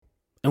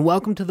And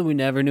welcome to the We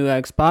Never Knew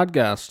X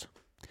podcast.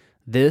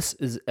 This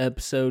is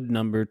episode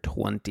number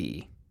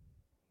 20.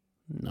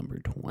 Number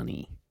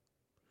 20.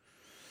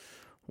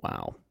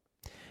 Wow.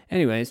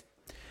 Anyways,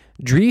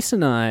 Dries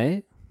and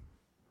I,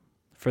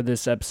 for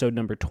this episode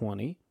number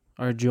 20,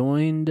 are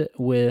joined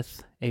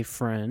with a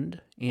friend,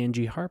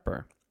 Angie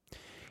Harper.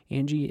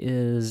 Angie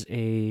is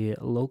a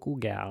local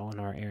gal in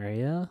our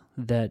area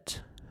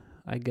that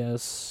I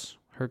guess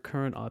her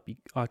current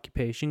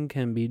occupation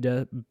can be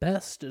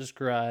best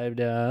described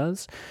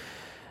as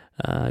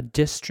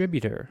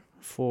distributor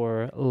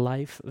for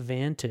Life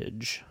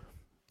Vantage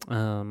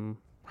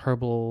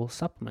herbal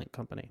supplement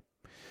company,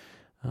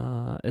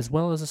 as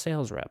well as a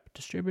sales rep.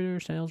 Distributor,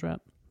 sales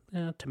rep,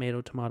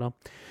 tomato.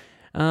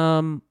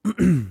 But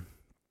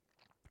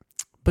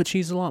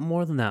she's a lot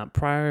more than that.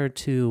 Prior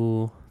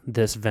to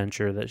this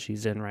venture that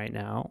she's in right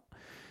now,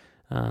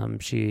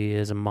 she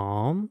is a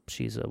mom,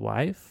 she's a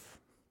wife,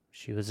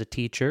 she was a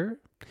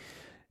teacher,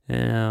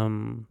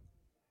 and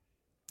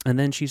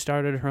then she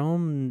started her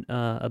own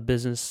a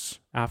business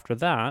after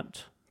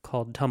that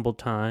called Tumble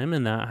Time,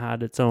 and that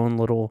had its own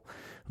little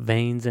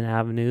veins and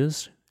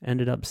avenues.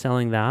 Ended up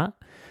selling that,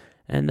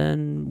 and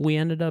then we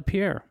ended up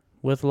here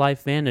with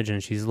Life Vantage,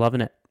 and she's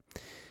loving it.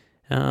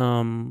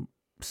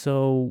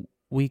 So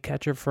we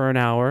catch her for an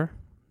hour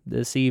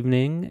this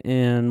evening,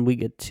 and we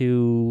get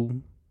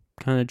to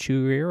kind of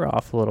chew her ear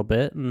off a little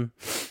bit, and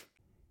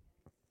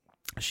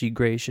she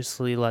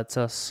graciously lets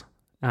us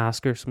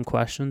ask her some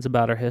questions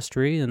about her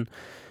history and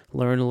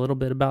learn a little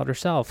bit about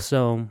herself.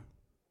 So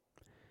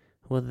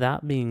with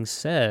that being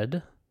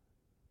said,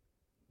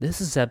 this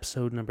is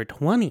episode number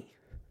 20.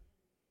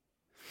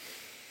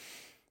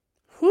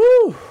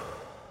 Whew.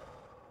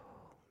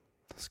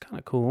 That's kind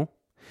of cool.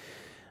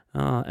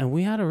 And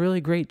we had a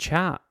really great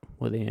chat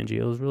with Angie.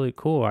 It was really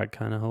cool. I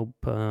kind of hope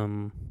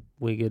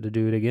we get to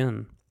do it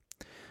again.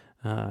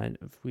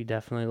 We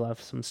definitely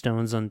left some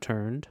stones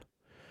unturned.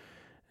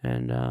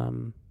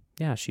 And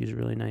she's a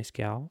really nice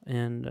gal.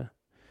 And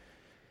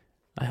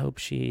I hope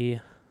she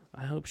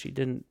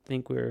didn't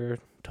think we were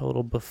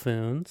total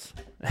buffoons.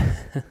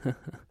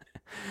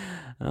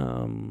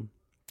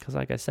 Because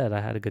like I said,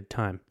 I had a good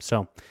time.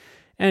 So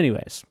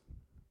anyways,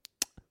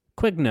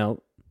 quick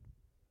note.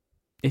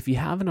 If you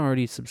haven't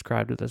already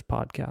subscribed to this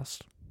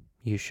podcast,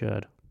 you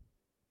should.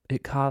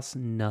 It costs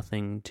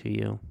nothing to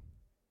you.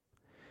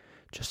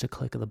 Just a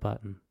click of the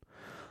button.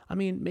 I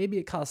mean, maybe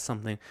it costs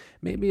something.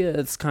 Maybe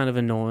it's kind of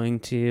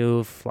annoying to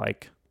you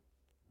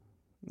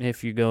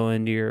if you go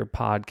into your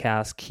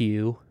podcast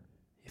queue,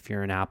 if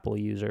you're an Apple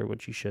user,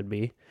 which you should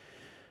be,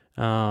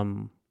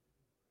 and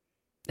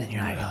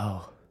you're like,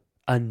 oh,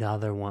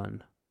 another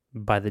one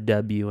by the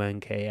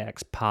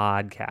WNKX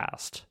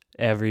podcast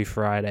every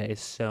Friday.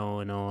 So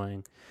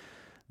annoying.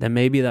 Then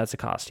maybe that's a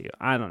cost to you.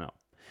 I don't know.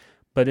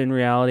 But in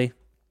reality,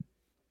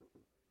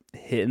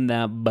 hitting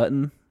that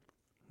button,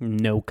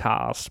 no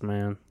cost,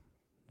 man.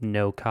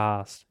 No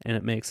cost. And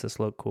it makes us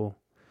look cool.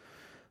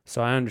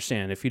 So I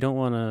understand. If you don't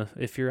want to,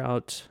 if you're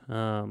out,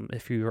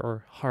 if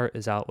your heart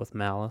is out with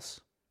malice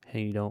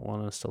and you don't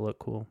want us to look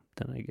cool,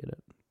 then I get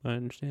it. I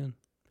understand.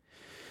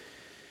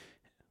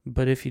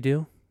 But if you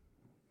do,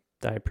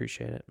 I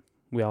appreciate it.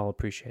 We all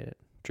appreciate it.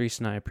 Dries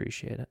and I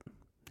appreciate it.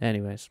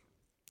 Anyways,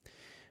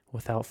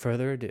 without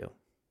further ado,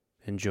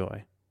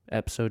 enjoy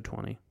episode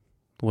 20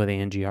 with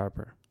Angie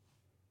Harper.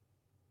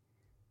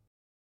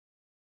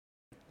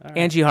 Right.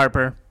 Angie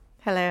Harper.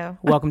 Hello.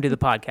 Welcome to the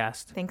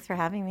podcast. Thanks for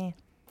having me.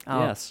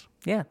 Yes.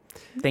 Yeah.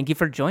 Thank you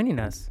for joining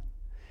us.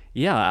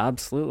 Yeah,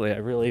 absolutely. I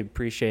really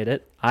appreciate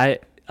it.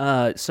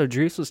 So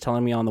Dries was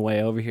telling me on the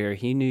way over here,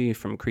 he knew you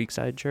from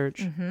Creekside Church.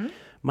 Mm-hmm.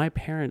 My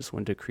parents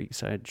went to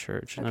Creekside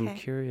Church, and I'm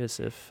curious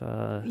if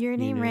your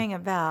name rang a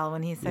bell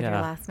when he said your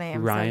last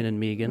name. Ryan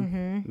and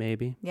Megan,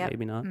 maybe, yep.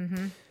 Maybe not.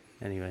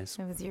 Anyways.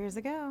 It was years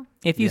ago.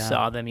 If you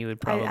saw them, you would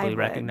probably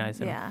recognize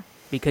them. Yeah.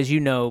 Because you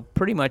know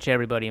pretty much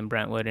everybody in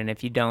Brentwood, and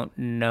if you don't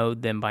know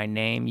them by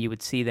name, you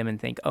would see them and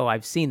think, oh,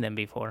 I've seen them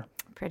before.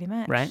 Pretty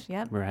much. Right?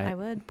 Yep. Right. I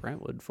would.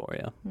 Brentwood for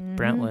you. Mm-hmm.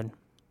 Brentwood.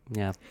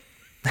 Yeah.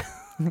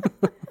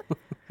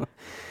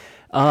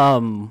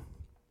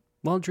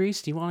 Well,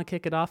 Dries, do you want to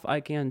kick it off? I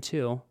can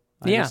too.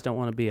 I just don't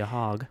want to be a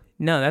hog.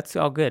 No, that's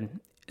all good.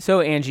 So,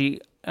 Angie,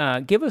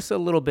 give us a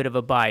little bit of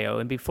a bio.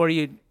 And before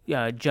you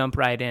jump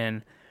right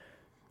in,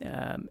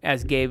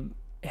 as Gabe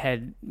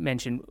had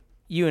mentioned,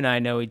 you and I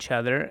known each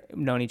other,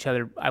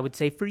 I would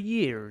say, for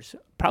years.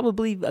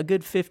 Probably a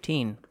good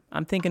 15.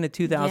 I'm thinking of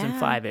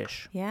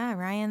 2005-ish. Yeah,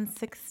 Ryan's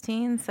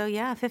 16.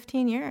 So,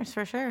 15 years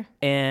for sure.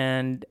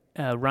 And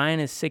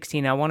Ryan is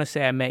 16. I want to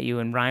say I met you,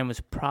 and Ryan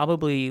was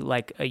probably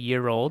like a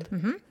year old.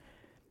 Mm-hmm.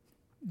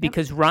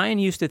 Because Ryan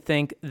used to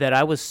think that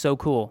I was so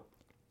cool.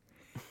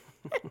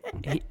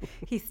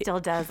 He still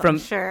does, I'm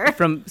sure.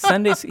 From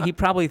Sundays, he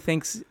probably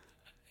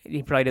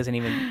doesn't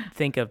even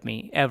think of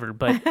me ever.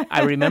 But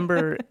I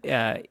remember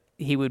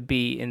he would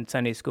be in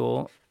Sunday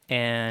school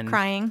and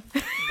crying.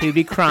 He would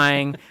be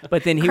crying,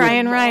 but then he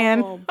crying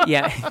Ryan.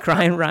 Yeah,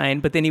 crying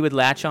Ryan. But then he would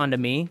latch on to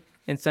me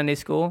in Sunday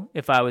school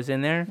if I was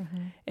in there. Mm-hmm.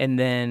 And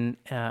then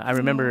I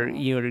remember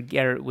you or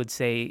Garrett would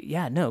say,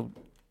 "Yeah, no,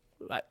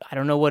 I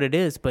don't know what it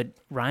is, but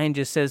Ryan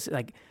just says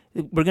like,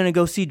 we're going to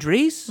go see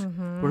Dries.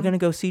 Mm-hmm. We're going to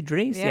go see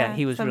Dries. Yeah,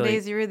 he was some really.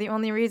 days you were the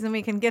only reason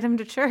we can get him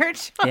to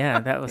church. Yeah,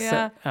 that was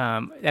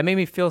that made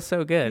me feel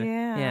so good.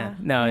 Yeah.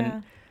 No,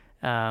 yeah.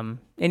 and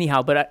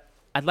anyhow, but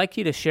I'd like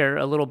you to share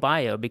a little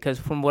bio, because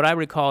from what I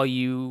recall,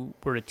 you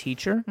were a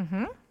teacher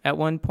at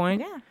one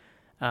point. Yeah.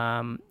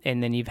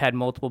 And then you've had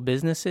multiple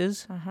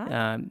businesses.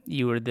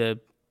 You were the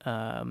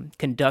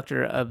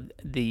conductor of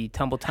the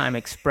Tumble Time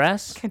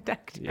Express.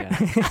 Conductor.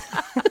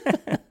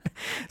 Yeah.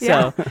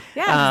 So, so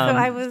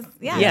I was,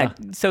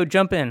 so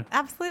jump in.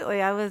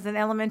 Absolutely. I was an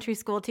elementary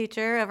school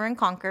teacher over in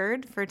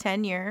Concord for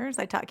 10 years.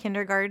 I taught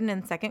kindergarten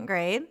and second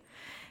grade.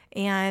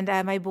 And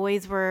my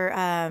boys were,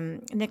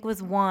 Nick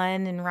was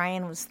 1 and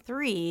Ryan was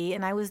 3.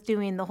 And I was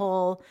doing the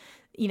whole,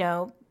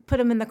 put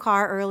them in the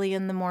car early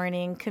in the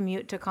morning,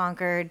 commute to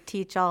Concord,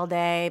 teach all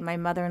day. My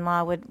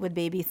mother-in-law would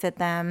babysit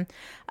them,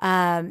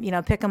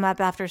 pick them up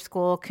after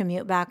school,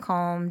 commute back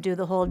home, do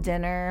the whole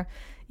dinner,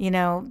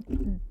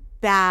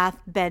 bath,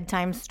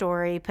 bedtime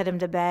story, put him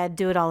to bed,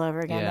 do it all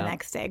over again the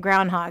next day.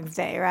 Groundhog's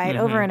Day, right?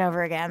 Over and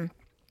over again.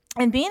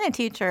 And being a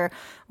teacher,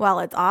 while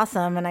it's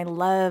awesome and I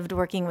loved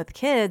working with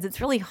kids, it's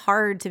really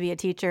hard to be a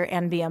teacher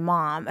and be a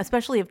mom,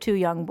 especially of 2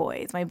 young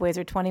boys. My boys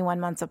are 21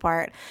 months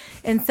apart.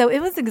 And so it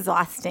was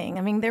exhausting.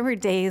 I mean, there were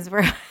days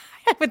where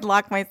I would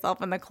lock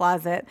myself in the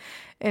closet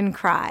and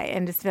cry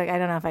and just be like, I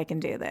don't know if I can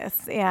do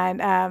this.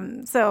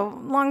 And so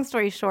long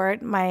story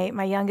short,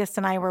 my youngest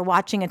and I were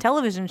watching a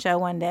television show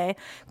one day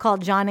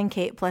called John and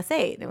Kate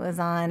 +8. It was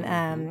on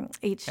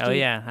HG. Oh,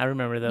 yeah. I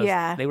remember those.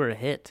 Yeah. They were a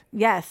hit.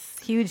 Yes.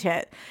 Huge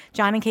hit.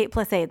 John and Kate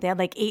 +8. They had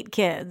like 8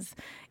 kids.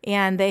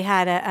 And they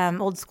had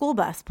an old school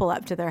bus pull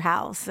up to their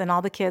house. And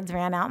all the kids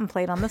ran out and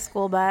played on the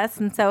school bus.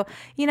 And so,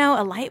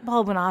 a light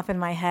bulb went off in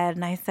my head.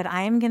 And I said,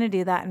 I am going to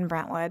do that in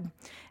Brentwood.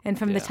 And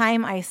from the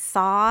time I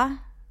saw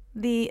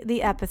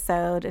the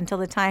episode until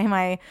the time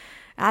I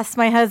asked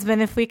my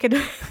husband if we could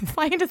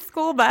find a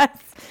school bus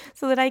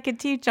so that I could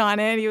teach on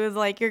it, he was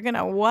like, you're going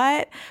to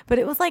what? But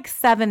it was like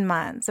 7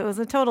 months. It was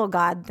a total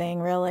God thing,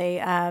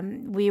 really.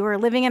 We were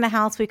living in a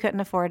house we couldn't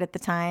afford at the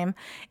time,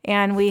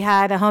 and we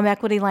had a home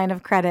equity line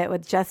of credit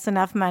with just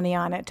enough money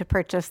on it to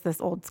purchase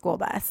this old school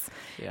bus.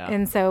 Yeah.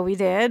 And so we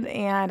did,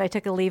 and I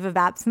took a leave of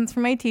absence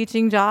from my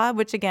teaching job,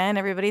 which again,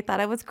 everybody thought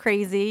I was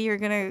crazy. You're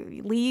going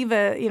to leave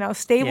a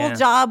stable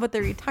job with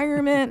a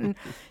retirement, and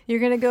you're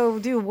going to go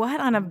do what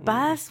on a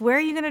bus? Where are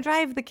you going to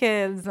drive the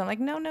kids? I'm like,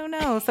 no.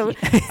 So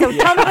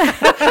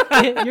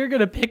you're going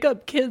to pick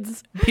up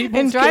kids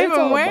and drive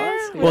them where?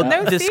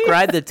 Well,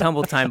 describe the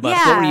Tumble Time bus.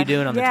 What were you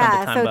doing on the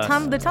Tumble Time bus?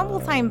 So the Tumble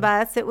Time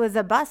bus, it was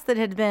a bus that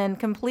had been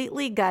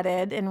completely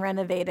gutted and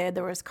renovated.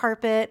 There was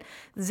carpet,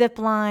 zip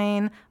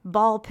line,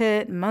 ball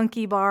pit,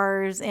 monkey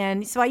bars.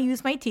 And so I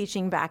used my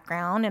teaching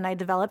background and I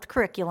developed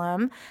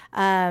curriculum.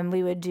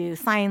 We would do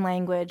sign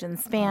language and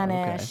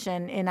Spanish,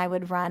 and I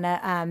would run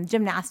a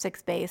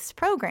gymnastics-based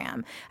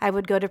program. I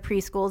would go to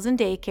preschools and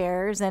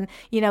daycares. And,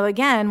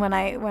 again, when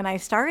I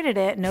started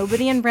it,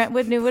 nobody in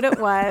Brentwood knew what it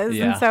was.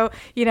 And so,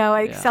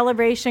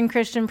 Celebration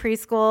Christian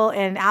Preschool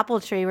and Apple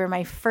Tree were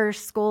my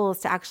first schools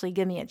to actually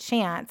give me a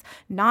chance,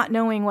 not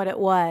knowing what it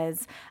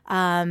was.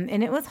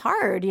 And it was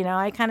hard.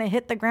 I kind of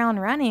hit the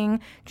ground running,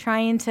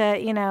 trying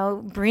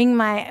to, bring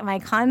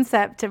my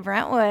concept to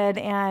Brentwood.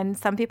 And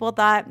some people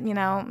thought, no,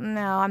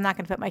 I'm not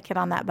going to put my kid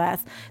on that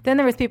bus. Then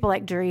there was people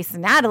like Dries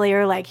and Natalie who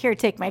were like, here,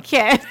 take my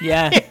kid.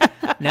 Yeah.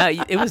 No,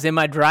 it was in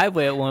my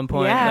driveway at one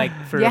point, like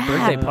for a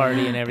birthday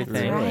party and everything.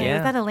 That's right.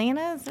 Yeah. Was that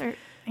Elena's or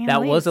Annalise?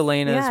 That was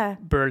Elena's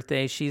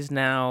birthday. She's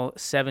now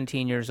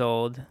 17 years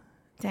old.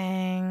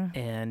 Dang.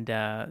 And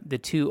the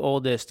 2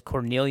 oldest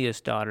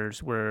Cornelius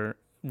daughters were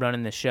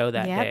running the show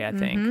that day, I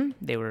think.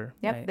 They were.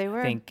 They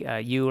were. I think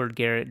you or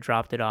Garrett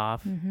dropped it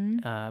off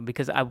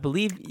because I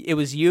believe it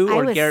was you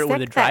or Garrett were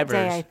the drivers.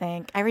 That day, I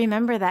think. I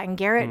remember that. And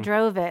Garrett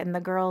drove it and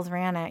the girls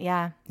ran it.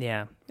 Yeah.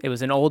 Yeah. It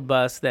was an old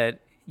bus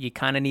that you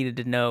kind of needed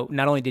to know.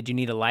 Not only did you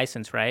need a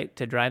license, right,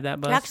 to drive that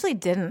bus? We actually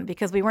didn't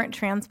because we weren't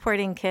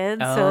transporting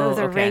kids, so it was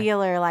a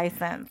regular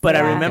license. But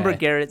I remember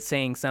Garrett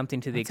saying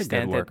something to the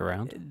extent that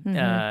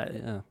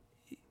workaround.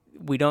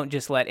 We don't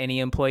just let any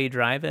employee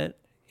drive it.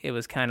 It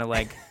was kind of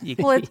like...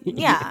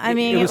 I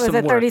mean, it was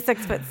a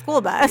 36-foot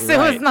school bus. Right. It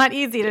was not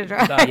easy to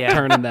drive.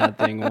 Turning that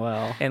thing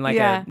well. And like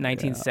a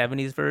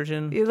 1970s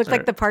version. You look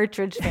like the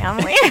Partridge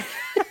Family.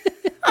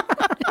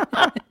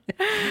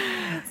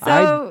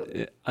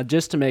 So,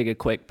 just to make a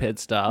quick pit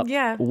stop,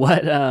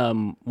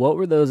 what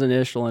were those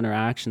initial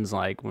interactions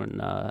like when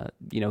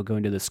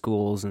going to the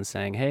schools and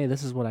saying, hey,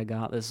 this is what I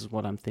got, this is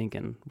what I'm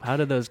thinking? How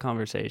did those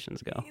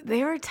conversations go?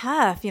 They were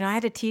tough. I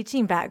had a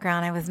teaching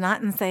background. I was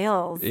not in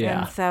sales.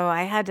 And so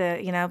I had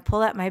to,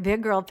 pull up my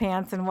big girl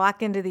pants and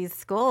walk into these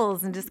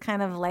schools and just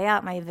kind of lay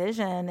out my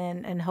vision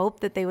and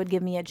hope that they would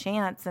give me a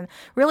chance. And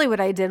really what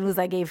I did was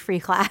I gave free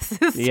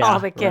classes to all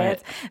the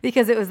kids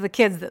because it was the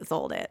kids that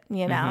sold it,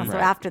 So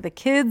after the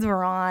kids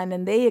were on, fun,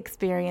 and they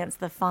experienced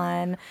the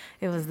fun.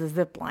 It was the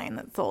zip line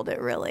that sold it,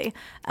 really.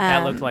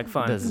 That looked like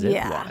fun. The zip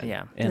Yeah. line.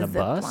 Yeah. In The a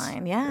zip bus?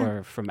 line, yeah.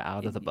 Or from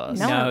out of the bus?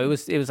 No. No, it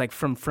was like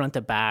from front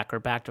to back or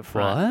back to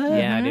front. What?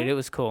 Yeah, dude, it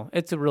was cool.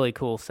 It's a really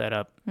cool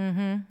setup.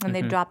 And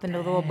they'd drop into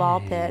a little ball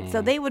pit.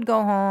 So they would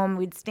go home,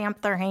 we'd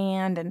stamp their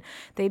hand, and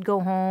they'd go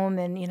home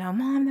and,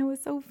 Mom, that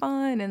was so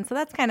fun. And so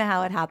that's kind of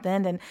how it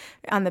happened. And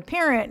on the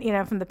parent,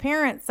 from the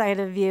parent side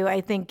of view, I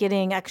think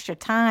getting extra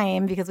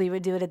time, because we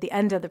would do it at the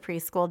end of the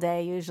preschool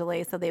day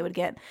usually, so they would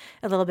get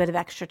a little bit of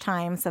extra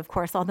time. So, of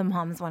course, all the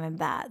moms wanted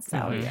that.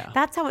 So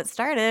that's how it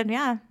started.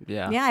 Yeah.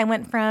 Yeah. Yeah, I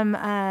went from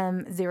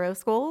 0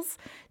 schools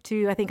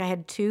to, I think I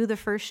had 2 the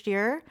first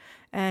year.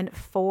 And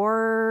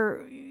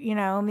 4,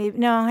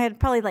 I had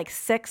probably like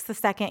 6 the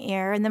second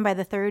year. And then by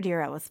the third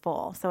year, I was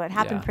full. So it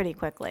happened pretty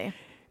quickly.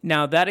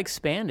 Now that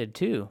expanded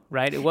too,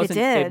 right? It wasn't.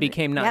 did. It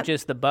became not Yep.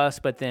 just the bus,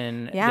 but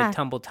then the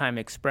Tumble Time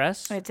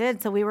Express. It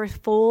did. So we were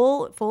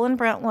full in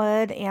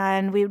Brentwood,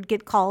 and we would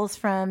get calls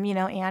from,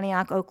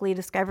 Antioch, Oakley,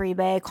 Discovery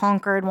Bay,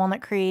 Concord,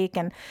 Walnut Creek,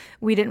 and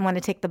we didn't want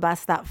to take the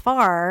bus that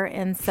far.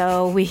 And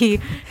so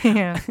we,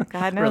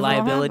 God knows.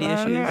 Reliability what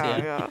happened.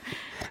 issues, Yeah.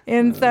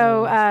 And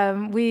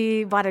so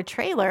we bought a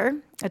trailer,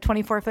 a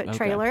 24-foot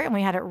trailer, and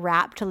we had it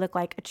wrapped to look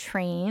like a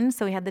train.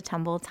 So we had the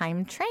Tumble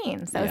Time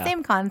train. So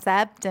same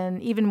concept,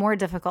 and even more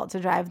difficult to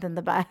drive than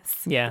the bus.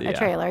 Yeah. A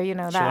trailer,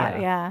 that.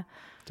 Sure. Yeah.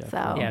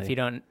 Definitely.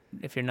 Yeah,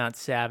 if you're not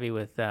savvy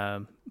with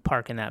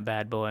parking that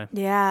bad boy.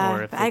 Yeah,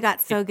 Or if I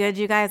got so good,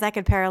 you guys. I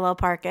could parallel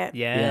park it.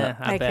 Yeah,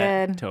 I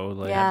bet. could.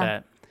 Totally. Yeah. I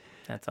bet.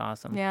 That's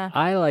awesome. Yeah.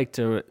 I like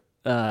to,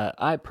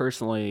 I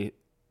personally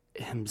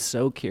am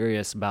so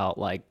curious about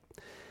like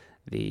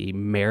the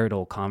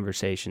marital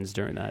conversations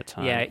during that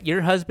time. Yeah,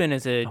 your husband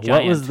is a giant.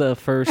 What was the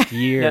first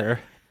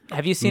year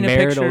Have you seen a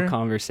marital picture?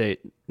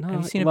 conversation? No,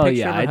 Have you seen a well, picture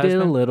yeah, of a I did a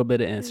husband? little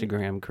bit of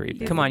Instagram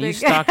creeping. Come on, you big-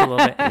 stalked a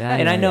little bit.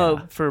 And I yeah, know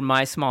yeah. for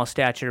my small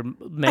stature,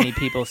 many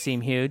people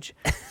seem huge.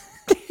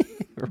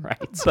 Right,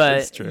 that's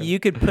But true. you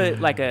could put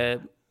like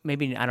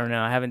maybe, I don't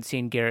know, I haven't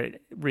seen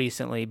Garrett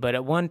recently, but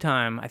at one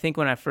time, I think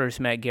when I first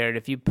met Garrett,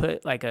 if you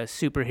put like a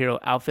superhero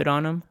outfit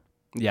on him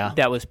Yeah,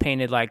 that was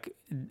painted like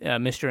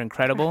Mr.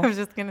 Incredible, I was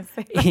just going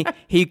to say.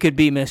 he could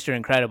be Mr.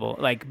 Incredible,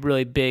 like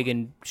really big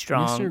and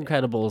strong. Mr.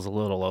 Incredible is a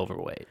little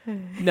overweight.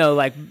 No,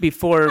 like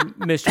before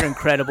Mr.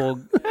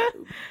 Incredible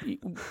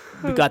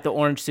got the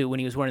orange suit, when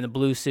he was wearing the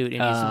blue suit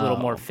and he's a little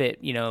more fit,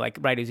 like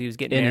right as he was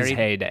getting In married. his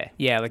heyday.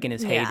 Yeah, like in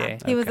his heyday.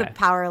 He was a Okay.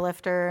 power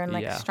lifter and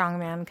like Yeah. a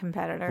strongman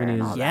competitor When he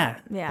and was- all Yeah.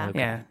 that. Yeah. Okay.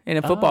 Yeah, and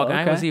a football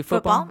guy. okay. Was he a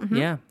football? Football,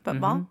 Yeah,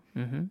 Football.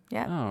 Mm-hmm.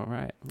 Yeah. Oh,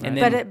 right. And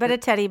right. then- But a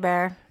teddy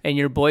bear. And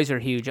your boys are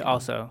huge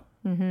also.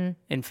 Mm-hmm.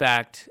 In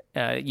fact,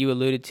 you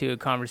alluded to a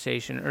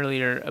conversation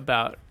earlier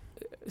about,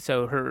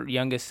 so her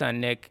youngest son,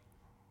 Nick,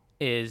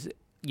 is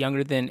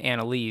younger than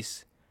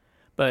Annalise,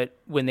 but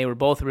when they were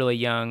both really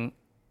young,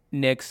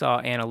 Nick saw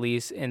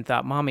Annalise and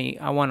thought, Mommy,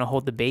 I want to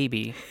hold the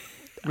baby,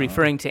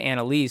 referring to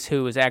Annalise,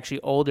 who was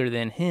actually older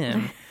than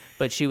him,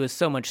 but she was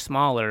so much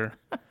smaller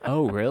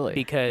Oh, really?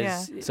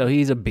 because So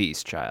he's a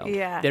beast child.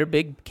 Yeah. they're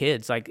big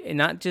kids, like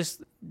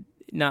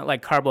not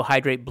like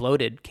carbohydrate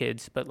bloated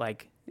kids, but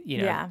like,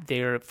 Yeah.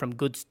 they're from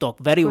good stock,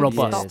 very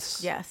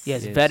robust. Yes.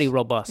 Yes, Yes. very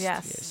robust.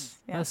 Yes.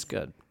 That's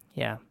good.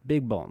 Yeah.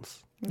 Big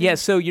bones. Yeah.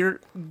 So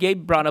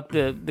Gabe brought up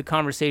the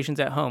conversations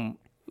at home.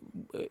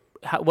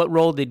 What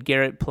role did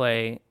Garrett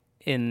play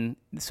in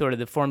sort of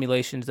the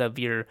formulations of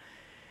your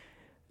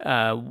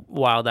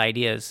wild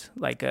ideas?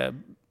 Like,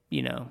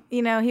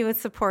 He was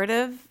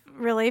supportive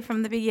really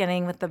from the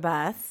beginning with the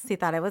bus. He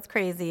thought I was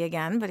crazy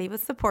again, but he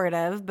was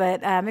supportive.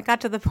 But it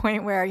got to the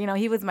point where,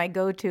 he was my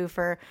go-to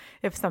for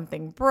if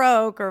something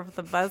broke or if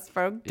the bus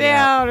broke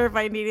down or if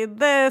I needed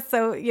this.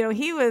 So,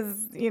 he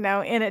was, in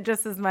it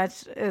just as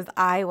much as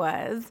I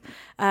was.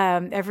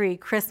 Every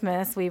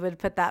Christmas, we would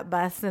put that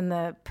bus in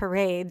the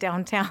parade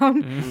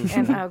downtown.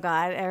 And, oh,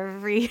 God,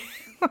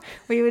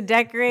 we would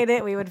decorate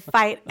it. We would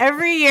fight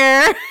every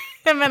year.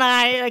 Him and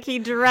I, like he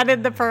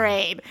dreaded the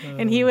parade,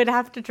 and he would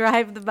have to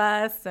drive the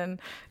bus, and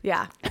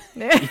yeah,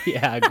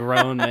 Yeah,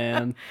 grown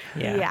man.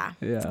 yeah. Yeah,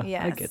 yes,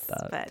 I get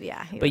that. But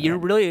yeah, But you're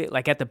really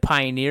like at the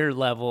pioneer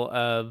level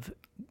of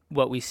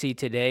what we see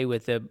today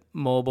with the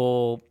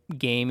mobile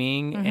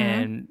gaming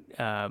and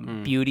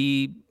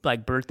beauty,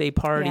 like birthday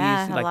parties.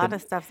 yeah, like a lot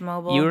of stuff's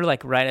mobile. You were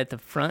like right at the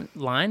front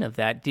line of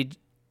that. Did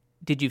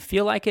you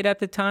feel like it at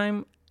the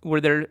time?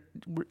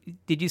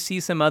 Did you see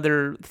some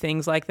other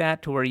things like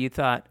that to where you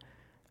thought,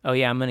 oh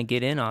yeah, I'm going to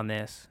get in on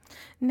this?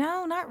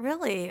 No, not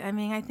really. I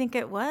mean, I think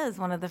it was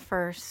one of the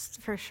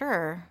first, for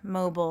sure,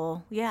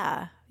 mobile.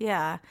 Yeah.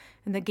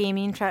 And the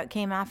gaming truck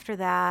came after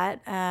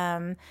that.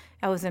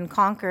 I was in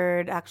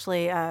Concord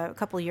actually a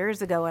couple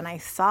years ago, and I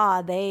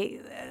saw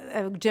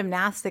a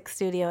gymnastics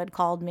studio had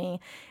called me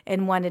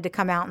and wanted to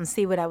come out and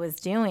see what I was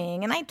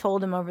doing. And I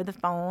told him over the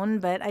phone,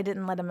 but I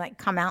didn't let him like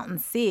come out and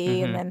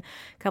see. And then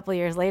a couple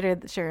years later,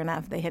 sure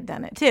enough, they had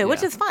done it too,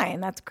 which is fine.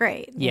 That's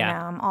great.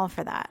 Yeah. I'm all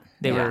for that.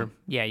 They Yeah. were,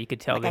 you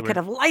could tell Like they I were. could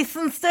have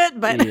licensed it,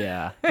 but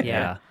Yeah.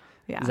 Yeah.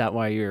 Yeah. Is that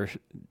why you're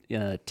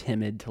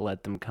timid to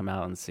let them come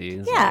out and see?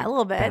 It's Yeah, like, a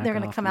little bit. back They're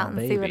going to off come my out and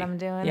see what baby. I'm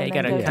doing Yeah, and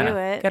you then gotta go do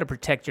it. gotta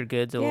protect your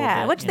goods a little bit.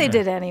 Yeah, which you they know?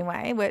 did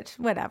anyway, which,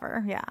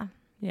 whatever. Yeah.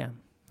 Yeah.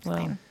 Well,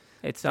 fine.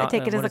 it's I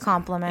take it as what a is-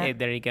 compliment. Hey,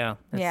 there you go.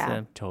 That's Yeah.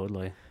 the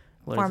Totally.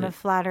 what Form is of it?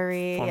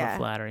 flattery. Form Yeah. of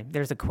flattery.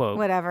 There's a quote.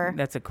 Whatever.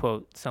 That's a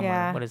quote somewhere.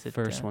 Yeah. What is it?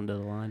 First one to the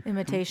line.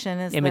 Imitation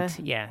is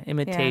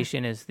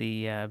Imitation is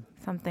the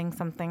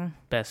something.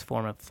 best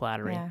form of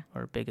flattery Yeah.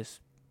 or biggest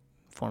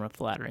form of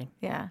flattery.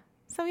 Yeah.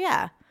 So,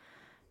 yeah,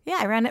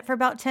 I ran it for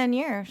about 10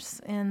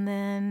 years and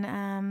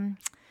then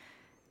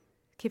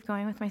keep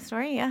going with my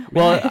story. Yeah.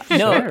 Well,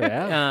 no,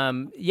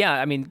 Sure, yeah.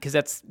 I mean, because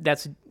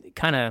that's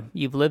kind of,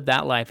 you've lived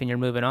that life and you're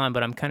moving on,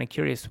 but I'm kind of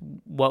curious,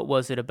 what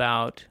was it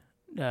about,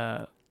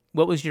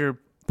 what was your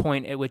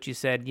point at which you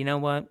said, you know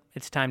what,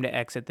 it's time to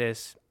exit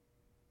this?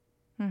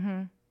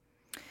 Mm-hmm.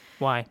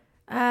 Why?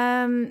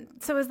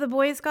 So as the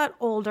boys got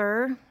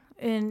older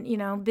and,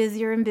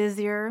 busier and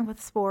busier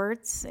with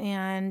sports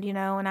and,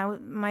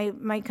 and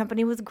my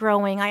company was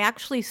growing, I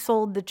actually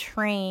sold the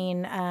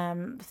train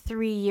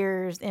 3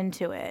 years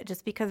into it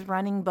just because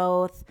running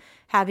both,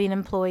 having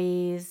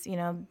employees,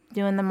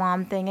 doing the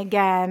mom thing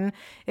again,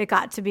 it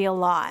got to be a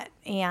lot.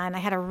 And I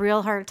had a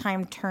real hard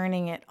time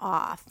turning it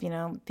off.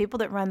 People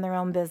that run their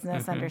own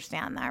business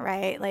understand that,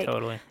 right? Like,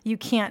 Totally. you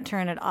can't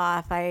turn it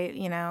off. I,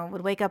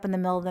 would wake up in the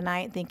middle of the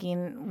night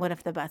thinking, what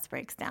if the bus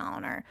breaks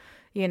down? Or,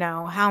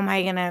 how am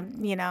I going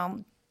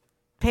to,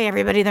 pay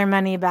everybody their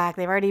money back?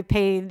 They've already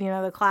paid,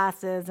 the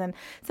classes. And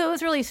so it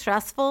was really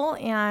stressful.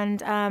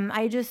 And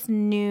I just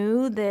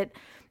knew that,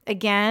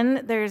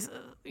 again, there's,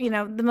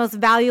 the most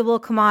valuable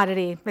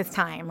commodity is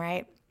time,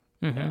 right?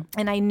 Mm-hmm.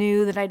 And I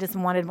knew that I just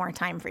wanted more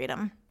time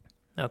freedom.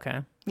 Okay.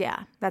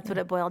 Yeah, that's what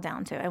it boiled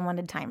down to. I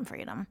wanted time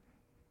freedom.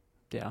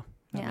 Yeah,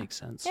 that Yeah. makes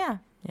sense. Yeah.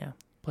 Yeah.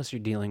 Plus, you're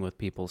dealing with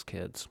people's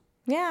kids.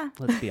 Yeah,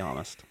 Let's be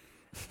honest.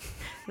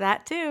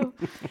 that too.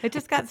 It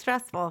just got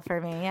stressful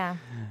for me. Yeah.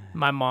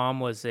 My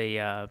mom was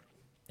a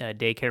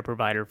daycare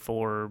provider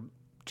for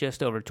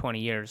just over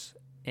 20 years.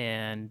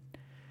 And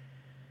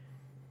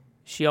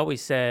she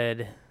always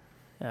said,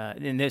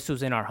 and this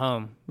was in our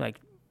home,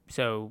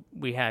 so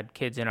we had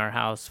kids in our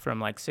house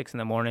from 6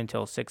 a.m.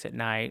 till 6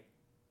 p.m.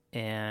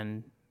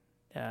 and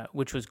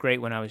which was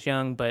great when I was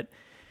young, but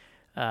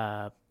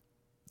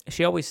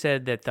she always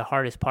said that the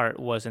hardest part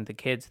wasn't the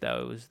kids,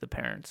 though; it was the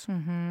parents.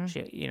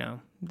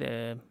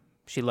 Mm-hmm.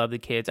 She loved the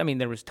kids. I mean,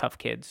 there was tough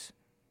kids,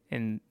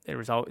 and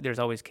there's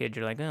always kids.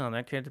 You're like, oh,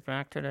 that kid's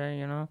back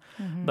today,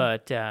 Mm-hmm.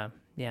 But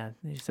yeah,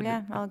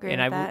 I'll agree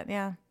and with that.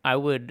 Yeah. I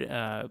would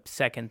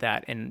second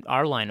that. In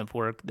our line of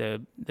work,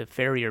 the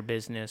farrier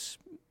business,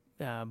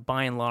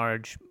 by and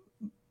large,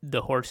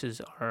 the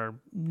horses are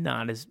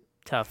not as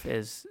tough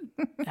as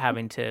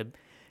having to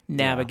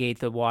navigate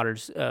the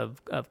waters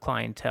of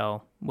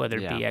clientele, whether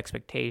it be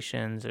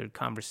expectations or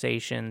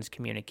conversations,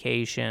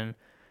 communication,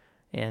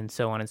 and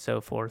so on and so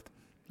forth.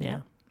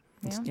 Yeah.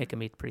 It can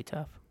be pretty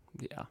tough.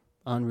 Yeah.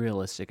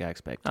 Unrealistic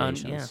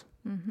expectations.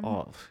 Mm-hmm.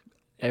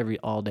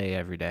 All day,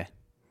 every day.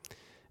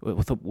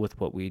 With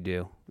what we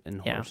do in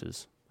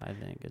horses, I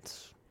think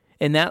it's.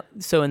 And that,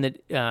 so in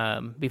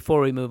the before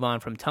we move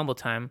on from Tumble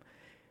Time,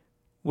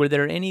 were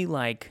there any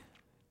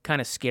kind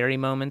of scary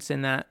moments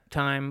in that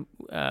time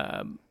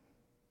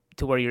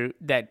to where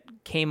that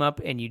came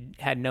up and you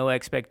had no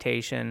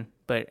expectation,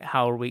 but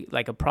how are we,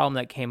 a problem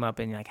that came up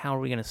and you're like, how are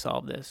we going to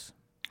solve this?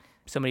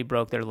 Somebody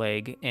broke their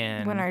leg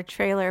and When our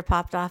trailer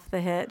popped off the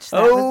hitch,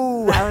 that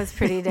was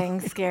pretty dang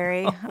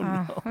scary.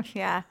 No.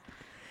 Yeah.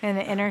 In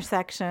the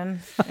intersection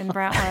in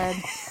Brentwood.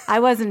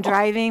 I wasn't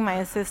driving, my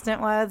assistant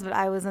was, but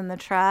I was in the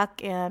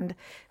truck and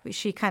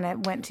she kind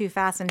of went too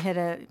fast and hit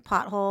a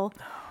pothole.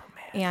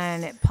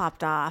 And it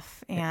popped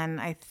off, and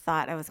I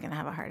thought I was going to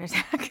have a heart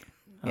attack.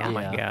 Yeah. Oh,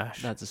 my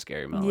gosh. That's a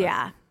scary moment.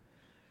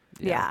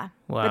 Yeah.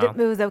 Wow. But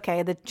it was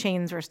okay. The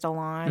chains were still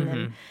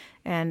on,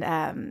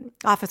 and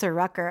Officer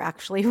Rucker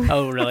actually.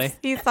 Oh, really?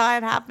 He saw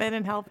it happen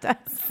and helped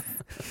us.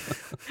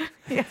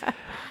 Yeah.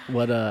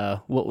 What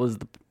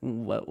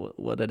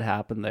had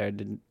happened there?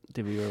 Did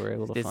we were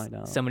able to Did find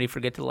out? somebody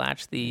forget to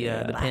latch the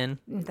pin?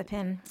 The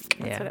pin. That's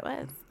Yeah. what it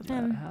was. The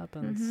That pin.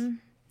 happens.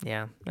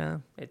 Yeah,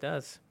 it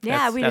does.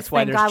 Yeah, we just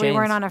thank God we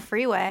weren't on a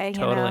freeway.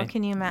 Totally.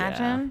 Can you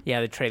imagine?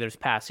 Yeah, the trailer's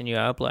passing you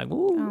up ooh.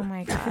 Oh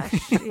my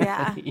gosh.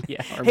 Yeah.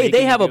 Yeah. Hey,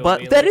 they have a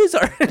button. That is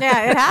our.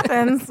 Yeah, it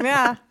happens.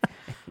 Yeah.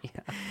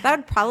 That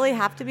would probably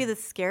have to be the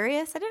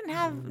scariest. I didn't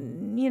have,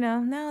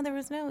 no, there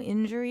was no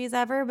injuries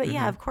ever. But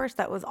yeah, of course,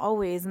 that was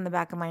always in the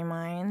back of my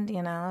mind,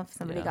 if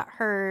somebody got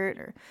hurt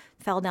or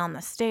fell down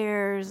the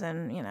stairs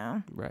and,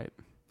 Right.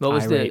 What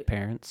was irate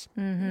parents?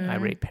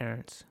 Irate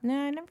parents? No,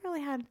 I never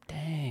really had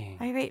Dang.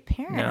 irate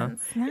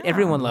parents. No.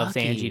 Everyone loves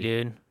Lucky. Angie,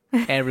 dude.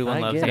 Everyone I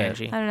loves get it.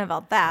 Angie. I don't know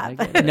about that. I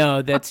But get it.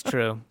 No, that's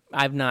true.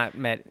 I've not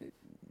met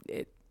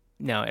it.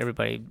 No,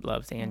 everybody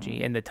loves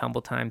Angie and the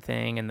tumble time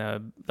thing and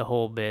the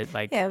whole bit.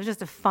 yeah, it was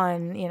just a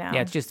fun, Yeah,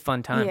 it's just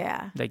fun time.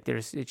 Yeah.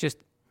 It's just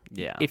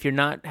Yeah. if you're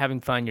not having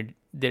fun,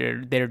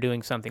 they're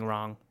doing something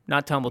wrong.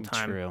 Not tumble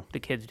time. True. The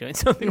kids doing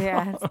something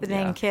Yeah, wrong. it's the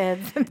dang Yeah.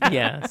 kids.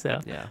 Yeah. So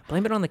Yeah.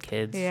 blame it on the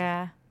kids.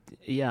 Yeah.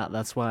 Yeah,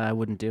 that's why I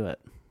wouldn't do it.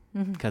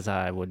 Because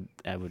I would,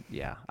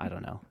 yeah, I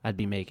don't know. I'd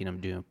be making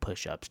them do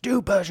push-ups.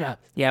 Do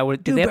push-ups. Yeah,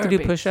 did they have to do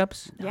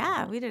push-ups?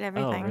 Yeah, we did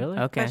everything. Oh, really?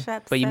 Okay.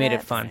 Push-ups, But you made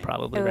it sit-ups. fun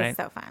probably, It right? was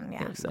so fun,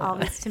 yeah. was so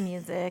Always to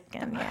music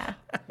and yeah.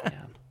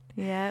 Yeah,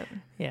 Yep.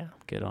 Yeah.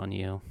 good on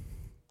you.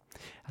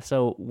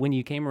 So when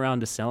you came around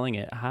to selling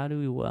it, how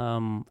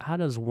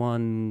does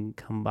one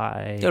come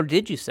by? Or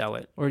did you sell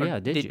it? Or yeah,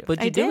 did you?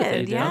 What'd you do with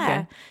it? Yeah.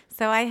 Okay.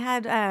 So I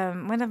had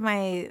one of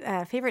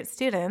my favorite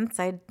students.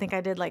 I think I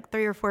did like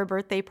 3 or 4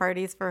 birthday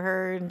parties for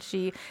her, and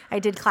I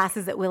did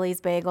classes at Willie's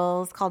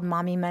Bagels called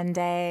Mommy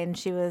Monday, and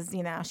she was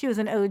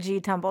an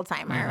OG tumble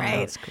timer, right?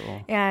 That's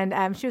cool.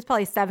 And she was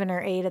probably 7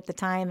 or 8 at the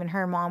time, and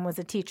her mom was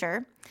a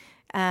teacher.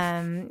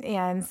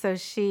 And so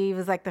she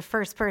was like the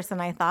first person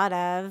I thought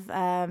of.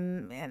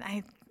 And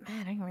I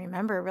don't even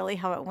remember really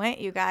how it went,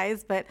 you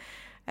guys, but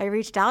I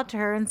reached out to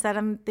her and said,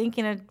 I'm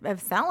thinking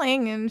of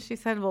selling. And she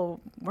said, well,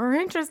 we're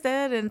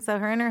interested. And so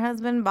her and her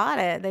husband bought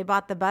it. They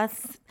bought the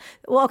bus.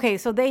 Well, okay,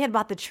 so they had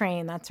bought the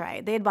train. That's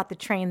right. They had bought the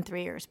train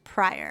 3 years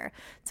prior.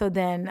 So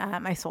then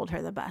I sold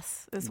her the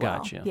bus as well.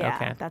 Gotcha. Yeah,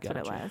 Okay. that's what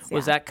it was.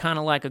 Was yeah. that kind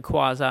of like a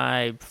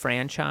quasi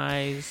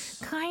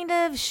franchise? Kind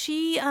of.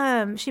 She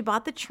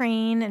bought the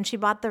train and she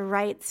bought the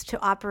rights to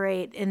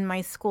operate in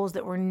my schools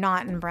that were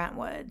not in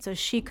Brentwood. So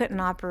she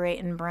couldn't operate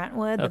in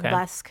Brentwood. Okay. The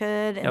bus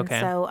could. And Okay.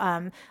 so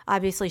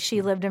obviously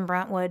she lived in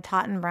Brentwood,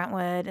 taught in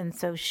Brentwood, and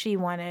so she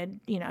wanted,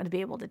 to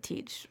be able to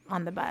teach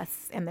on the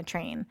bus and the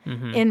train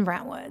in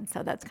Brentwood.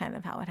 So that's kind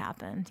of how it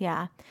happened.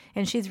 Yeah.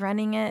 And she's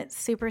running it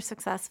super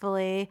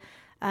successfully.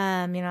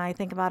 I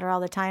think about her all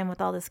the time with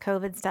all this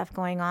COVID stuff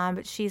going on,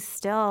 but she's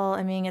still,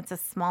 it's a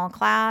small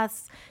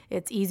class.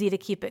 It's easy to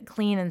keep it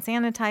clean and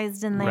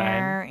sanitized in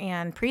there. Right.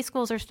 And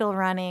preschools are still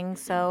running.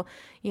 So,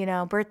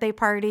 birthday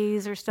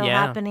parties are still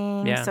Yeah.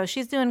 happening. Yeah. So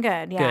she's doing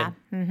good. Yeah.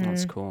 Mm-hmm.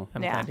 That's cool.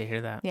 I'm Yeah. glad to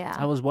hear that. Yeah.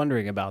 I was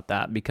wondering about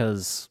that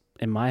because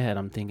in my head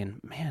I'm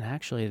thinking, man,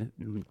 actually,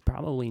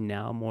 probably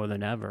now more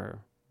than ever,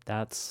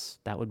 that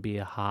would be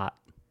a hot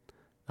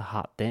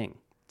thing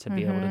to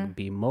be able to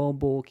be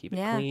mobile, keep it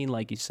Yeah. clean,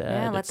 like you said.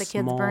 Yeah, let It's the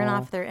kids burn small.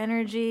 off their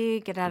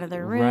energy, get out of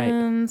their Right.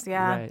 rooms.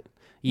 Yeah. Right.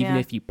 Even Yeah.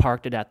 if you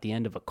parked it at the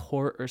end of a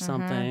court or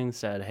something,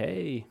 said,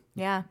 hey,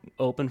 Yeah.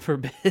 open for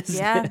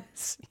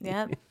business.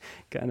 Yep.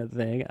 kind of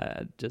thing.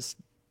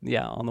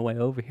 On the way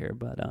over here.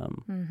 But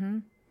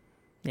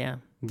Yeah.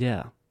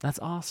 yeah, that's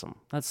awesome.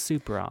 That's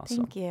super awesome.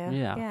 Thank you.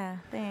 Yeah. Yeah.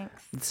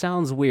 Thanks. It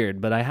sounds weird,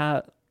 but I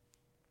have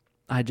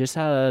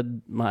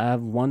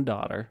one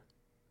daughter,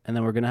 and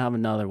then we're gonna have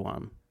another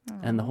one.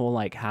 And the whole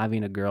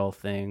having a girl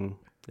thing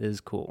is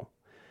cool.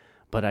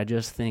 But I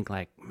just think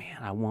man,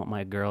 I want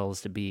my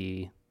girls to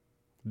be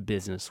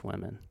business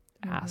women,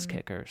 ass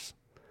kickers.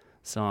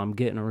 So I'm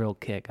getting a real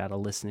kick out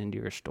of listening to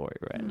your story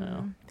right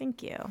now.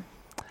 Thank you.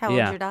 How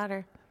Yeah. old's your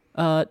daughter?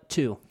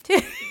 2.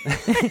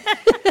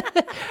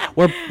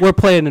 we're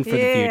planning for the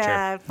future.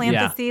 Yeah. Plant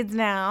Yeah. the seeds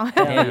now.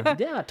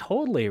 Yeah,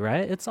 totally,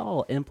 right? It's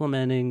all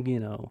implementing,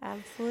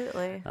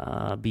 Absolutely.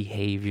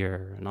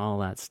 behavior and all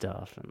that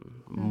stuff and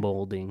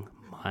molding,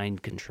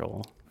 mind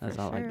control, as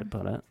I like to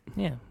put it.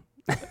 Yeah.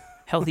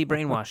 Healthy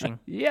brainwashing.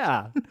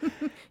 Yeah.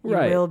 You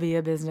Right. will be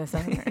a business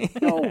owner.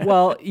 Oh,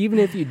 well, even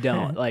if you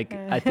don't,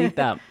 I think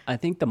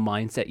the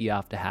mindset you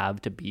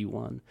have to be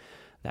one,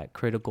 that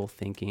critical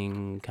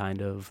thinking kind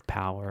of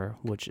power,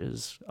 which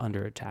is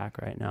under attack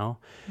right now,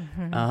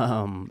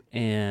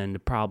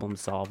 and problem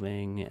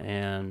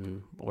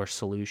solving or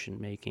solution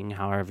making,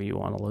 however you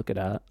want to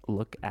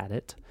look at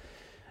it,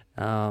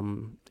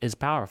 is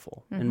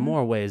powerful in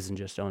more ways than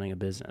just owning a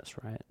business,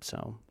 right?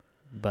 So,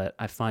 but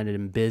I find it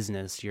in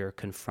business, you're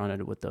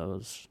confronted with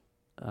those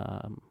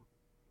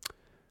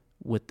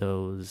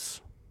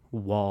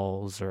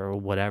walls or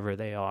whatever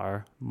they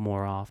are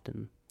more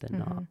often than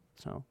not.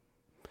 So,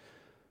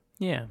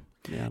 Yeah.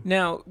 yeah.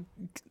 Now,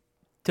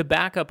 to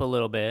back up a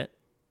little bit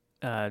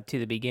to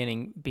the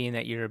beginning, being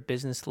that you're a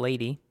business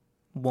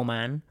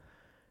woman,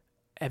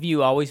 have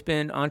you always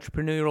been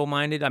entrepreneurial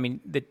minded? I mean,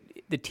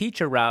 the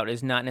teacher route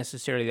is not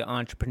necessarily the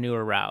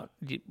entrepreneur route.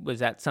 Was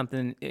that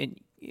something in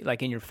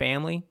your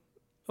family?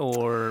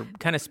 Or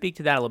kind of speak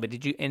to that a little bit.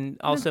 Did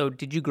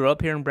you grow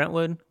up here in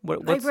Brentwood?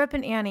 I grew up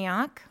in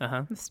Antioch,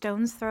 a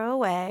stone's throw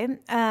away.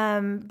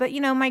 But,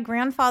 my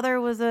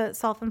grandfather was a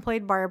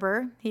self-employed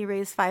barber. He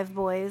raised 5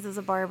 boys as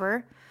a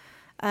barber.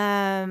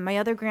 My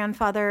other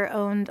grandfather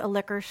owned a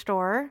liquor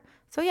store.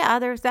 So, yeah,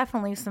 there's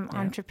definitely some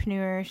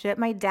entrepreneurship.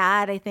 My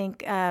dad, I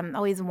think,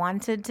 always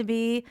wanted to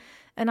be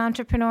an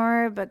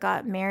entrepreneur, but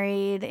got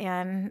married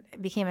and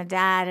became a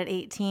dad at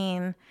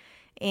 18.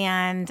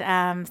 And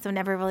so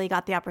never really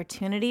got the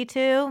opportunity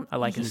to. I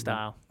like his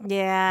style.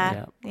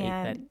 Yeah.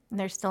 Yeah. And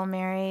they're still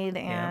married,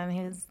 and he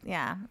was,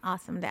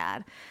 awesome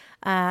dad.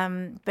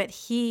 But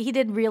he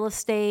did real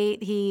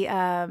estate. He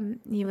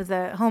was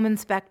a home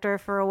inspector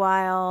for a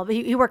while. But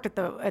he worked at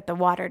the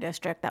water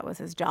district. That was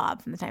his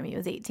job from the time he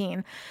was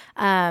 18.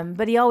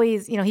 But he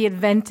always, he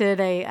invented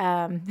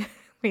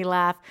we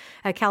laugh,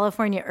 a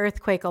California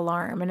earthquake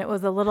alarm, and it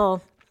was a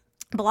little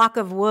block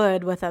of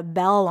wood with a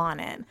bell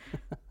on it.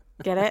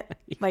 Get it?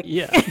 Like,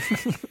 Yeah.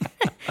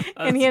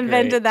 and he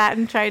invented that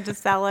and tried to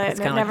sell it. It's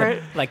And it kind of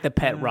never, like the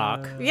pet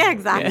rock. yeah,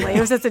 exactly. It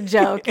was just a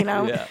joke,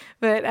 Yeah.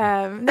 but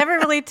never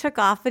really took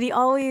off. But he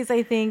always,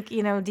 I think,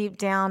 deep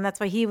down, that's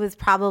why he was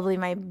probably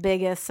my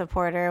biggest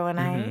supporter when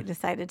I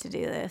decided to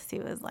do this. He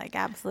was like,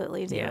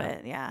 absolutely do Yeah.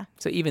 it. Yeah.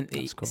 So even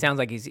cool. it sounds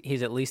like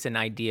he's at least an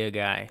idea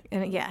guy,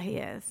 And yeah, he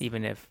is.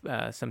 even if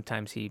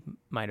sometimes he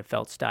might have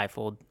felt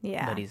stifled.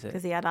 Yeah. But he's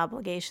Because he had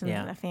obligations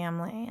Yeah. and a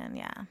family. And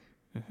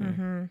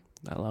yeah.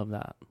 I love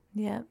that.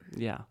 Yep.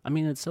 Yeah. I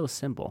mean, it's so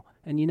simple.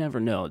 And you never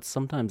know. It's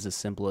sometimes the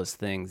simplest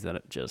things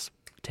that just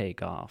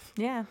take off.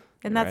 Yeah.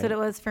 And that's what Right.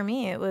 it was for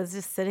me. It was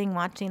just sitting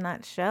watching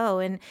that show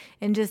and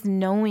just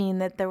knowing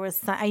that there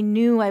was I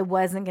knew I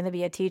wasn't going to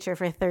be a teacher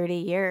for 30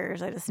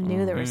 years. I just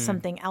knew there was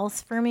something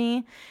else for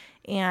me.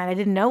 And I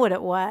didn't know what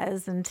it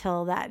was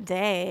until that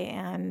day.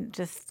 And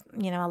just,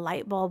 a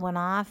light bulb went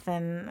off.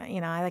 And,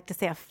 I like to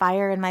say a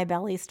fire in my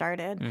belly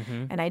started.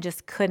 And I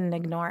just couldn't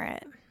ignore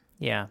it.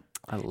 Yeah.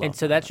 I love And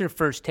so that. that's your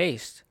first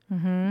taste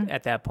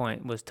at that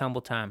point was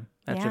Tumble Time.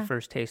 That's your Yeah.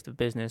 first taste of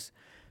business.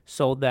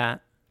 Sold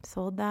that.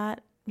 Sold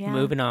that. Yeah.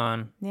 Moving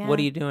on. Yeah. What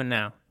are you doing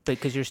now?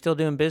 Because you're still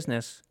doing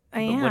business.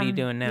 I but am. what are you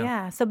doing now?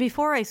 Yeah. So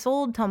before I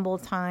sold Tumble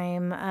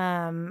Time,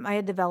 I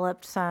had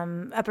developed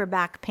some upper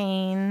back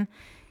pain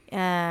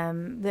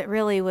that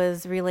really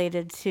was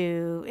related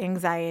to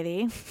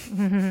anxiety.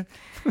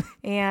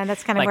 And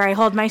that's kind of Like- where I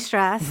hold my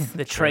stress.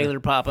 The trailer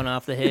popping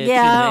off the hitch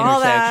Yeah, in the all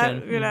that,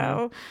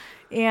 intersection.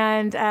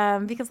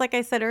 And because like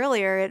I said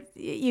earlier,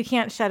 you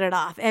can't shut it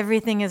off.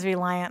 Everything is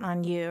reliant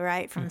on you,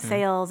 right? From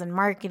sales and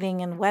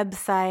marketing and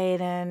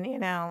website and,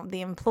 the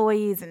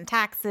employees and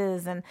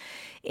taxes.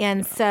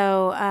 And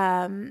so,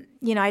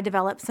 I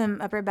developed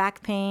some upper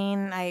back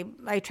pain.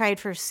 I tried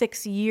for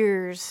 6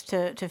 years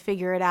to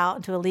figure it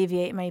out, to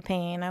alleviate my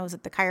pain. I was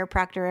at the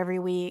chiropractor every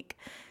week,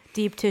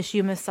 deep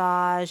tissue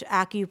massage,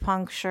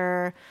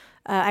 acupuncture.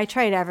 I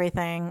tried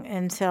everything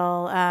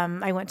until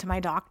I went to my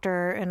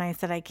doctor and I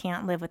said, I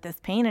can't live with this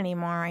pain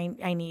anymore.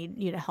 I need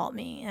you to help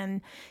me.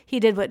 And he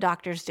did what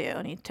doctors do.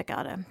 And he took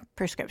out a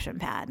prescription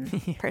pad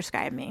and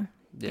prescribed me.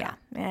 Yeah.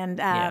 And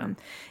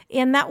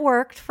that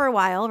worked for a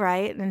while,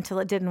 right? Until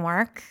it didn't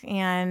work.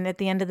 And at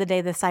the end of the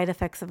day, the side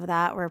effects of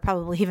that were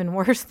probably even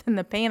worse than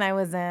the pain I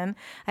was in.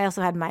 I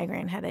also had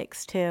migraine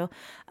headaches too.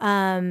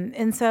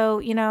 And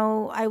so,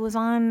 I was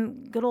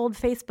on good old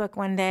Facebook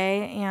one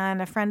day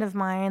and a friend of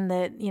mine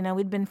that,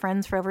 we'd been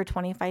friends for over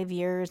 25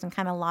 years and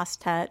kind of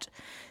lost touch.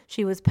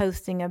 She was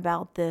posting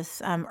about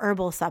this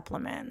herbal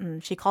supplement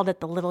and she called it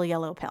the little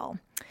yellow pill.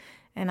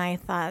 And I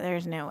thought,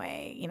 there's no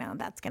way,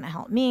 that's going to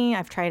help me.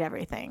 I've tried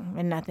everything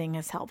and nothing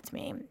has helped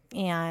me.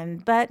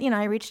 But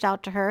I reached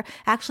out to her.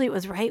 Actually, it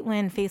was right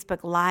when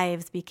Facebook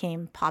Lives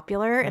became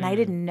popular. And I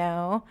didn't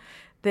know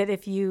that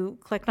if you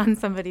clicked on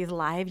somebody's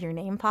live, your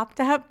name popped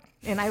up.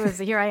 And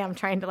here I am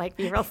trying to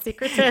be real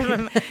secretive.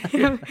 And,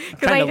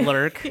 Trying to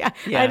lurk. Yeah,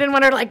 I didn't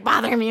want her to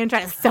bother me and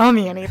try to sell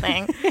me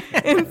anything.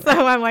 And so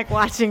I'm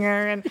watching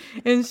her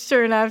and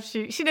sure enough,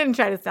 she didn't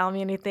try to sell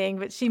me anything,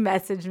 but she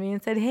messaged me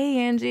and said, hey,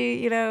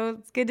 Angie,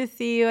 it's good to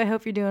see you. I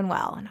hope you're doing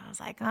well. And I was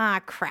like,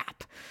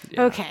 crap.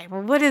 Yeah. Okay,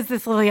 well, what is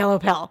this little yellow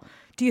pill?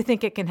 Do you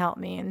think it can help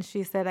me? And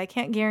she said, I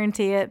can't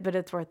guarantee it, but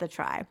it's worth a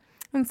try.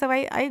 And so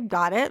I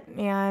got it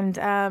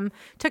and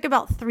took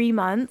about 3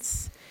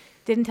 months.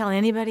 Didn't tell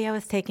anybody I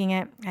was taking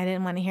it. I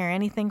didn't want to hear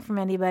anything from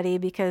anybody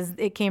because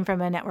it came from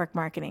a network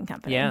marketing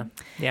company. Yeah,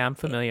 I'm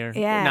familiar.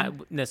 Yeah.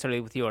 Not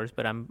necessarily with yours,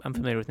 but I'm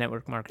familiar with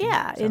network marketing.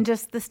 Yeah, so. and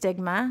just the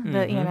stigma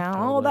that,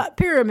 totally. that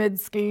pyramid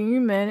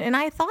scheme. And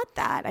I thought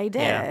that. I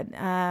did.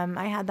 Yeah.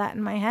 I had that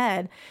in my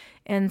head.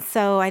 And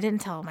so I didn't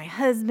tell my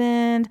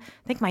husband.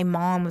 I think my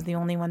mom was the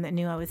only one that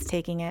knew I was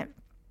taking it.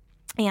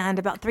 And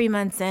about 3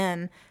 months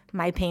in,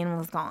 my pain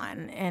was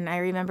gone. And I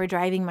remember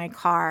driving my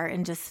car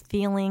and just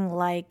feeling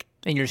like,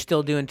 And you're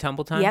still doing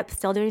Tumble Time? yep,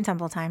 still doing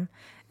Tumble Time.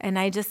 And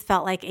I just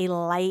felt like a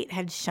light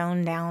had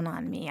shone down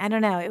on me. I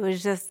don't know. It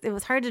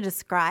was hard to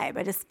describe.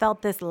 I just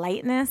felt this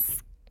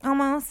lightness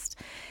almost.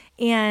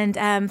 And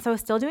so I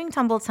was still doing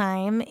Tumble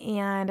Time.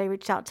 And I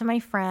reached out to my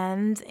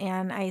friend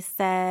and I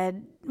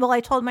said, I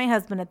told my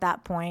husband at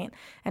that point,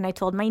 and I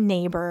told my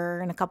neighbor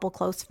and a couple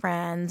close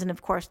friends. And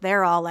of course,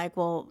 they're all like,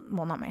 well,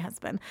 not my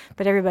husband,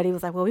 but everybody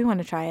was like, well, we want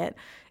to try it.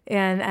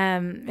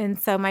 And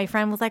so my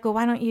friend was like, well,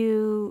 why don't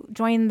you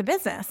join the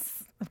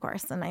business? Of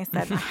course. And I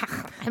said,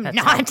 I'm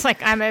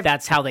not.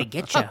 That's how they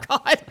get you. Oh,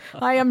 God,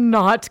 I am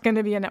not going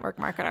to be a network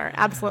marketer.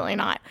 Absolutely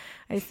not.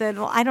 I said,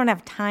 well, I don't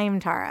have time,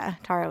 Tara.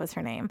 Tara was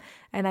her name.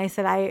 And I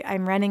said,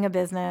 I'm running a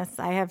business.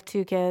 I have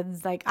 2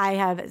 kids. I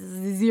have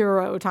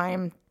 0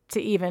 time to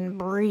even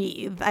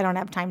breathe. I don't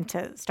have time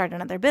to start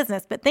another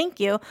business, but thank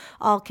you.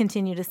 I'll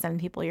continue to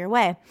send people your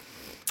way.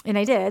 And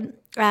I did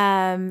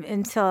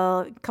until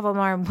a couple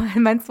more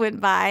months went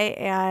by.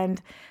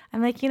 And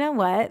I'm like, you know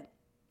what?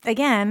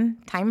 Again,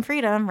 time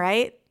freedom,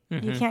 right?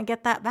 You can't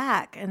get that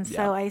back. And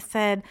so I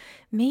said,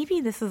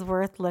 maybe this is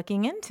worth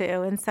looking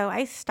into. And so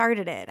I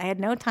started it. I had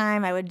no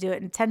time. I would do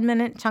it in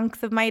 10-minute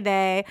chunks of my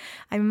day.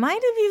 I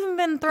might have even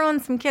been throwing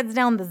some kids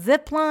down the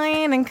zip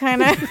line and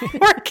kind of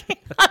working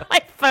on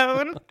my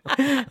phone.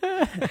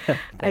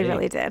 I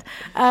really did.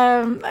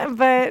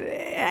 But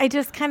I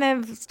just kind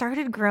of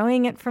started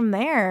growing it from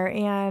there.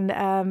 And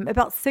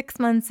about 6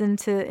 months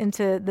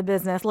into the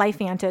business,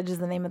 LifeVantage is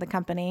the name of the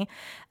company,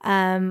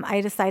 I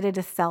decided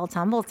to sell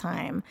Tumble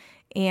Time.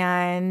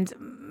 And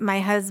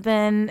my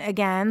husband,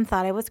 again,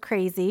 thought I was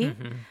crazy.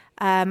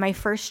 My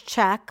first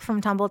check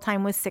from Tumble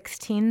Time was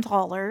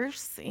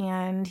 $16.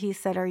 And he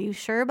said, "Are you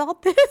sure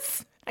about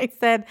this?" I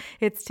said,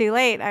 "It's too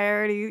late. I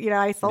already,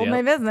 I sold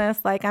my business.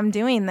 Like, I'm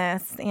doing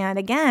this." And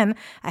again,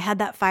 I had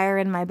that fire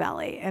in my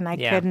belly and I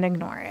couldn't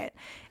ignore it.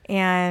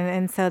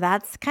 And so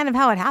that's kind of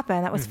how it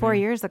happened. That was 4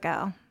 years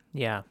ago.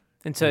 Yeah.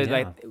 And so,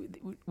 like,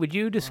 would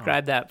you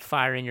describe that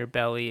fire in your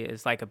belly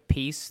as like a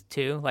peace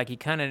too? Like, you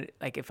kind of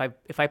like, if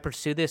I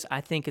pursue this,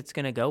 I think it's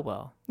going to go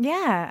well.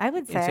 Yeah, I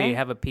would say. And so you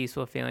have a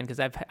peaceful feeling, because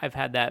I've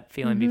had that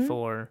feeling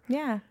before.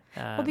 Yeah.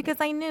 Well, because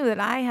I knew that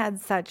I had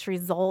such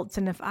results,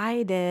 and if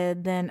I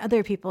did, then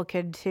other people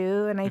could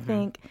too. And I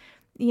think,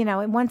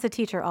 once a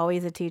teacher,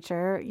 always a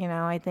teacher.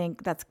 I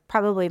think that's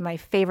probably my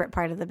favorite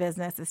part of the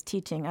business, is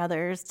teaching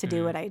others to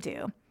do what I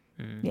do.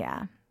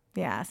 Yeah.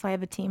 Yeah. So I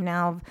have a team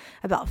now of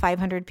about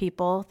 500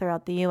 people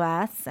throughout the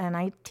U.S., and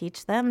I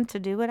teach them to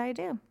do what I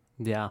do.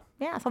 Yeah.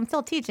 Yeah. So I'm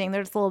still teaching.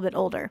 They're just a little bit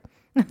older.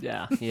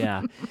 Yeah.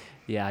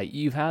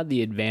 You've had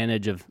the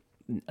advantage of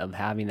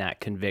having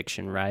that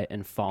conviction, right,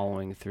 and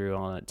following through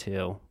on it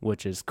too,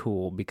 which is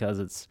cool, because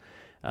it's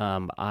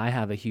I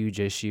have a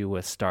huge issue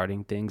with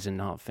starting things and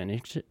not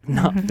finishing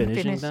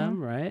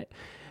them, right?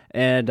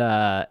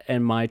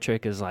 And my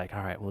trick is like,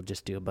 all right, we'll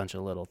just do a bunch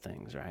of little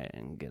things, right,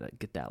 and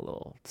get that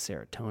little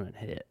serotonin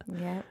hit.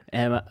 Yeah.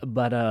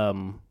 But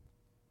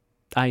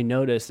I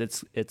noticed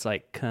it's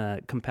like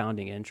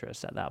compounding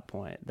interest at that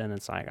point. Then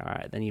it's like, all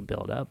right, then you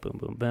build up, boom,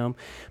 boom, boom.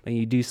 When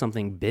you do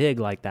something big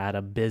like that,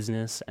 a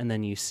business, and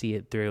then you see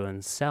it through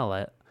and sell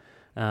it,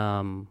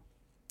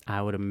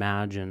 I would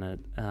imagine that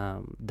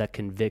the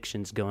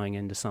conviction's going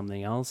into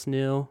something else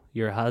new.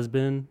 Your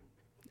husband,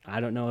 I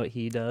don't know what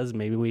he does.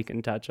 Maybe we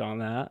can touch on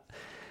that.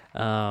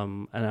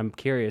 And I'm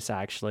curious,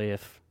 actually,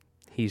 if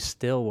he's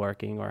still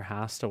working or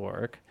has to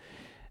work.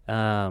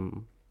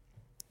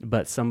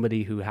 But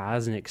somebody who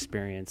hasn't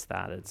experienced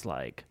that, it's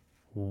like,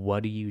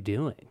 what are you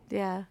doing?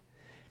 Yeah.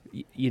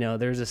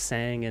 There's a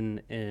saying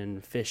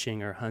in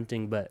fishing or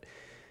hunting, but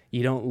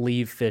you don't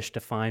leave fish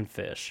to find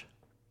fish,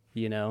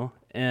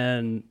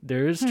 and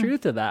there is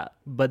truth to that.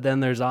 But then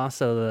there's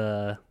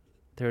also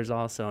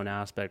an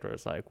aspect where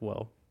it's like,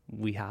 well,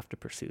 we have to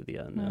pursue the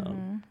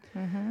unknown,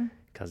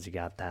 because you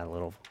got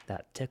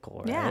that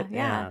tickle, right?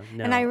 Yeah.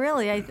 No. And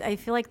I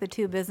feel like the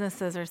two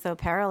businesses are so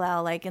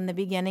parallel. Like, in the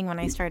beginning, when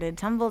I started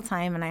Tumble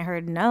Time and I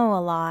heard no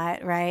a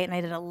lot, right, and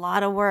I did a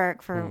lot of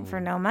work for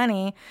no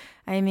money.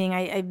 I mean,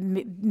 I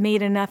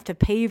made enough to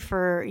pay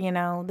for,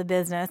 the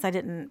business. I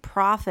didn't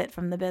profit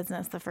from the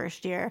business the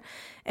first year.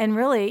 And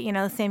really,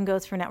 the same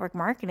goes for network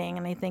marketing.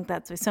 And I think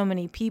that's with so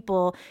many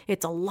people,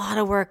 it's a lot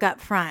of work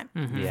up front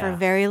for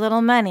very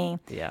little money.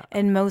 Yeah.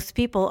 And most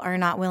people are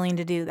not willing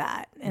to do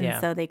that. And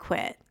so they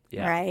quit.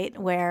 Yeah. Right.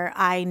 Where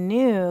I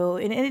knew,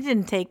 and it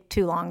didn't take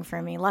too long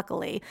for me,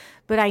 luckily,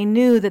 but I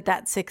knew that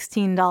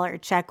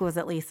 $16 check was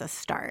at least a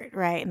start.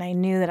 Right. And I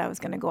knew that I was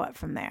going to go up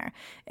from there.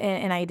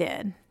 And I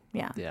did.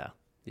 Yeah.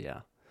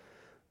 Yeah.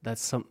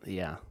 That's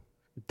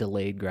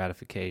delayed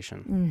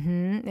gratification.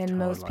 And Totally.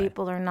 most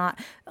people are not,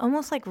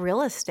 almost like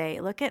real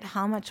estate. Look at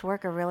how much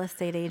work a real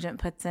estate agent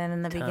puts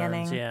in the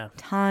beginning. Yeah.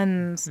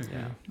 Tons.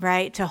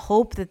 Right. To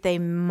hope that they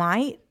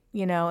might,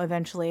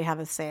 eventually have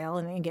a sale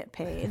and get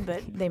paid,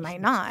 but they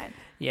might not.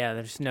 Yeah.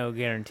 There's no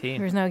guarantee.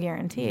 There's no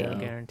guarantee. No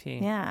guarantee.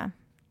 Yeah.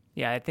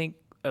 Yeah. I think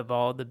of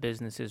all the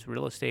businesses,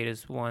 real estate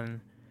is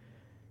one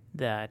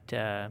that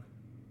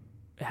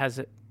has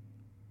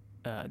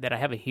that I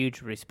have a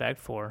huge respect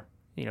for.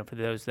 For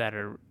those that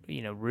are,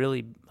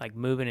 really like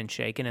moving and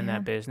shaking in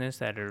that business,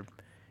 that are,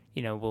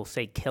 we'll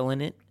say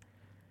killing it.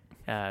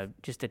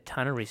 Just a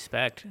ton of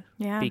respect.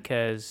 Yeah.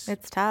 Because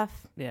it's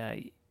tough.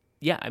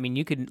 Yeah. I mean,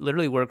 you could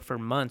literally work for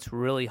months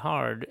really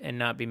hard and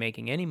not be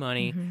making any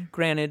money.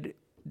 Granted,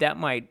 that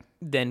might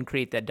then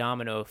create that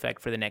domino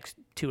effect for the next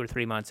 2 or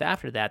 3 months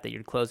after that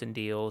you're closing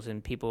deals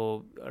and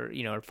people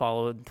are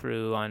following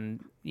through on,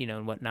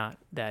 and whatnot,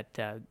 that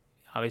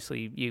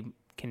obviously you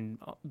can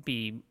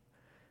be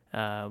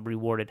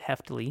rewarded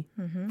heftily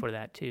for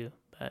that too.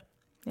 But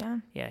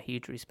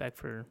huge respect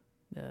for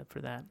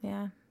that.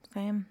 Yeah,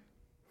 same.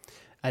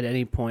 At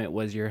any point,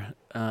 was your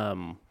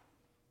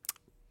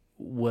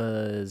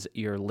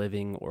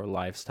living or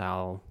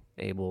lifestyle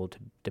able to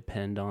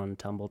depend on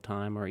Tumble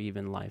Time or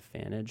even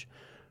LifeVantage?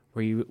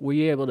 Were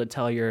you able to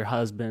tell your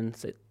husband,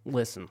 say,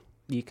 listen,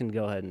 you can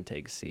go ahead and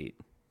take a seat?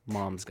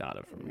 Mom's got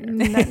it from here.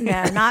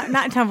 No,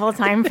 not Tumble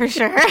Time for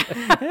sure.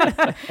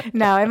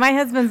 No, and my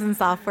husband's in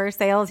software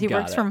sales. He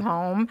works from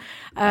home.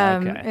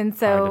 And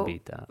so, hard to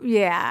beat that.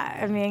 Yeah,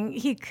 I mean,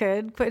 he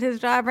could quit his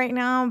job right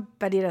now,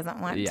 but he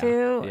doesn't want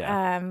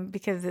to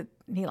because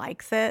he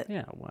likes it.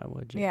 Yeah, why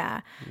would you?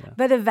 Yeah.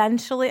 But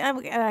eventually,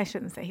 I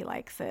shouldn't say he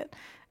likes it.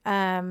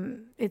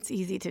 It's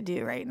easy to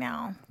do right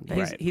now.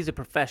 He's a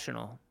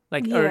professional.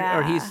 Like, Yeah.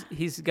 or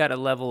he's got a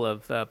level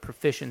of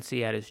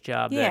proficiency at his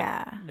job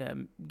Yeah. that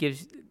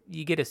gives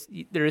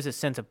there is a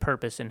sense of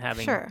purpose in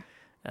having Sure.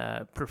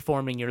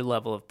 Performing your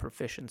level of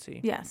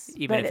proficiency. Yes,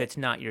 even but if it's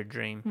not your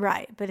dream.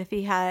 Right. But if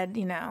he had,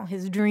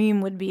 his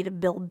dream would be to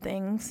build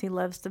things. He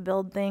loves to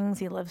build things.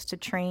 He loves to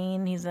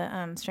train. He's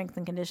a strength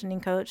and conditioning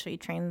coach, so he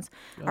trains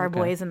our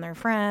boys and their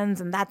friends,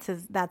 and that's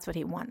what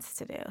he wants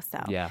to do.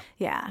 So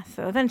yeah.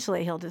 So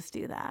eventually he'll just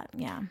do that.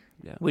 Yeah.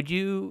 Would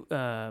you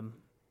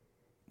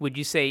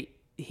say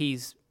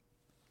he's,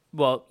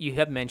 well, you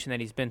have mentioned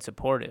that he's been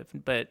supportive,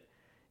 but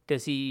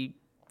does he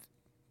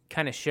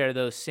kind of share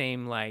those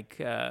same, like,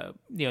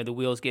 the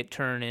wheels get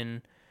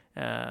turning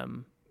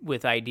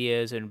with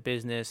ideas and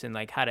business and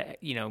like how to,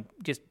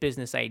 just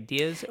business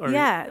ideas? Or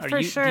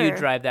for sure. Do you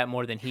drive that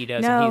more than he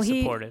does, No, and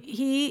he's supportive?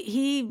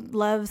 He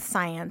loves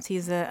science.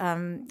 He's a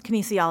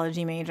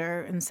kinesiology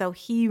major, and so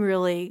he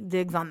really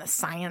digs on the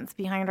science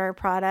behind our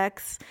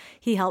products.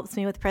 He helps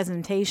me with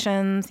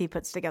presentations. He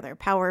puts together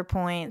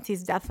PowerPoints.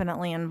 He's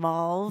definitely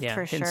involved,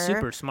 for sure. And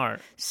super smart.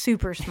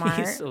 Super smart.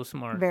 He's so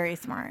smart. Very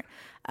smart.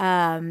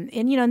 And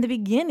in the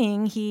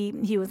beginning,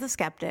 he was a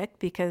skeptic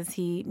because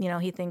he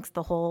thinks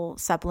the whole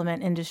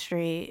supplement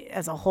industry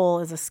as a whole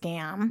is a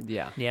scam.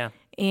 Yeah.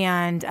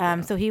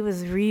 And so he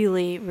was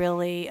really,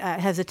 really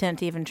hesitant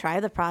to even try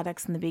the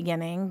products in the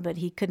beginning, but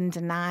he couldn't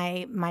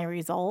deny my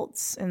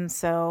results. And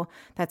so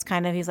that's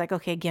he's like,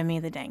 okay, give me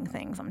the dang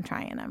things. I'm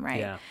trying them, right?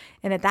 Yeah.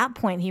 And at that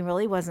point, he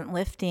really wasn't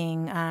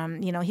lifting.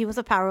 He was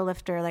a power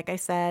lifter, like I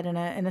said,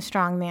 and a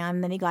strong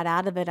man. Then he got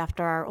out of it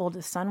after our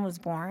oldest son was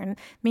born,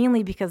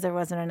 mainly because there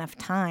wasn't enough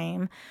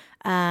time.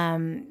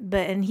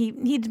 But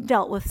he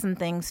dealt with some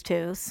things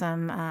too,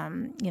 some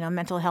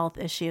mental health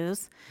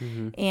issues,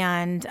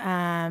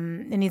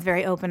 and he's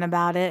very open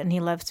about it, and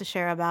he loves to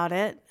share about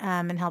it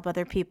and help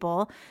other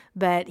people.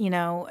 But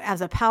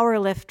as a power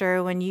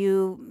lifter, when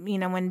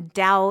when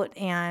doubt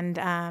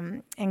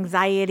and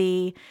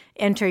anxiety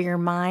enter your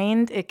mind,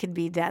 it could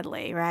be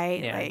deadly,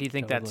 right? Yeah. Do you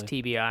think that's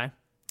TBI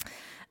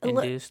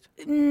induced?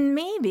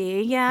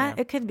 Maybe, yeah,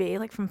 it could be,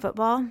 like from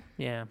football.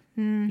 Yeah,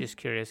 just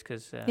curious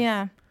because.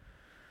 Yeah.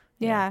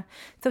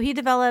 So he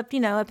developed,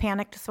 a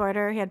panic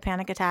disorder. He had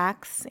panic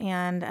attacks,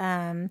 and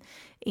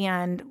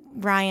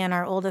Ryan,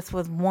 our oldest,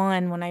 was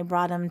 1 when I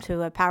brought him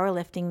to a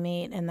powerlifting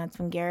meet, and that's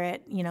when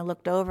Garrett,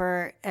 looked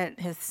over at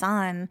his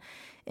son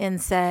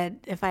and said,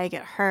 "If I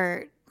get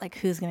hurt, like,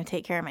 who's going to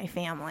take care of my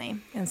family?"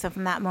 And so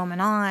from that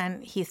moment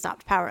on, he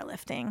stopped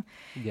powerlifting.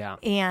 Yeah.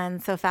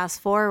 And so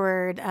fast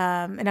forward,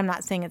 and I'm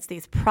not saying it's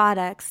these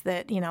products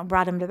that,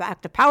 brought him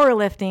back to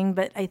powerlifting,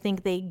 but I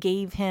think they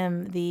gave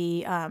him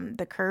the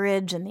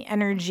courage and the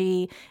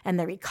energy and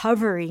the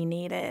recovery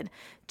needed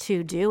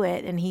to do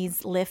it. And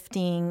he's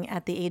lifting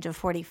at the age of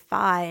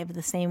 45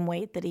 the same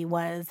weight that he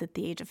was at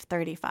the age of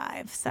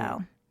 35.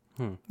 So,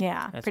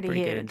 yeah, That's pretty good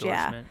huge.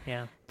 endorsement.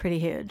 Yeah. Pretty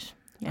huge.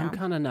 Yeah. I'm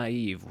kind of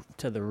naive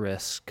to the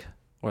risk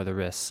or the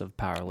risks of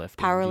powerlifting.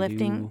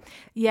 Powerlifting?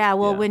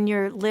 When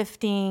you're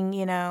lifting,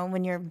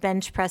 when you're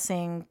bench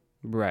pressing,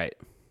 right?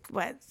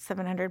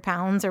 700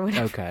 pounds or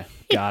whatever. Okay,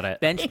 got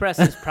it. Bench press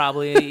is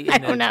probably I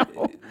don't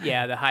know.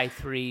 Yeah, the high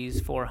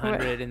 3s,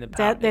 400 in the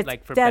pound,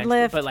 like for deadlift,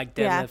 bench, but like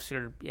deadlifts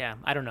or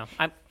I don't know.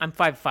 I'm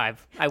 5'5".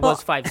 I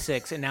was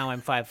 5'6", and now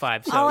I'm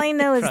 5'5". So all I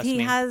know is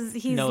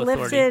he's no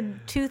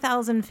lifted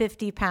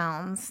 2,050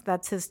 pounds.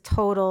 That's his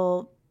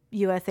total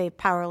USA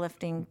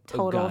powerlifting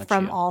total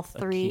from all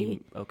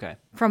three.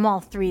 From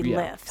all three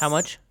lifts. How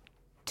much?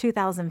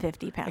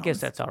 2,050 pounds. I guess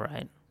that's all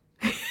right.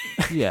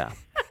 Yeah.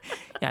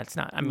 Yeah, it's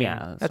not. I mean,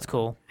 that's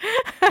cool.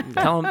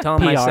 Tell him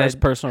I PR's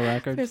said personal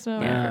records.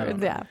 Personal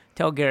records, yeah.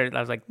 Tell Garrett, I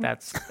was like,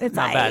 that's It's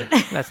not aight.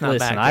 bad. That's not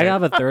Listen, bad. I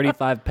have a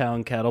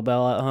 35-pound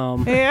kettlebell at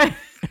home. Yeah.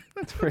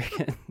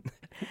 Freaking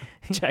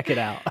check it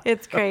out.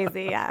 It's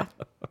crazy, yeah.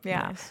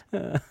 Yeah.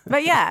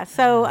 But yeah,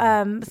 so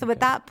at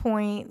that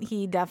point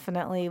he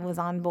definitely was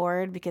on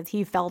board because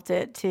he felt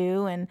it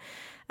too,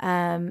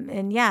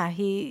 and yeah,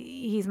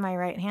 he's my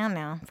right hand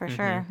now for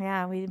sure.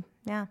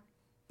 Yeah,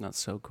 That's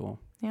so cool.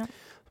 Yeah.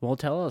 Well,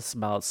 tell us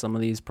about some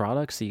of these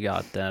products you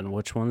got then.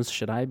 Which ones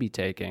should I be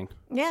taking?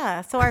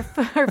 Yeah, so our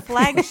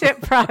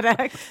flagship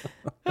product,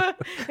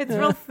 it's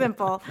real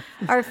simple.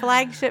 Our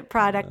flagship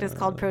product is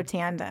called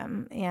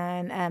Protandem,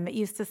 and it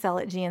used to sell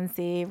at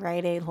GNC,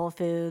 Rite Aid, Whole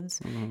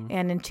Foods.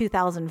 And in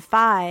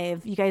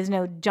 2005, you guys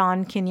know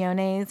John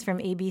Quinones from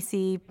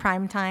ABC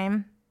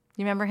Primetime?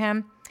 You remember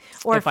him?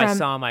 Or if I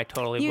saw him, I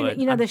totally would.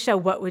 You know the show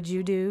What Would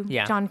You Do?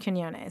 Yeah. John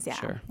Quinones, yeah.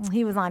 Sure.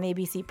 He was on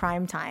ABC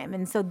Primetime.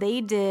 And so they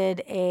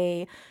did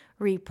a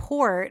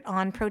report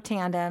on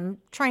Protandem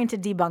trying to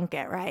debunk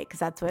it, right? Because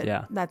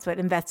that's what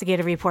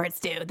investigative reports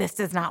do. This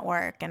does not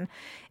work.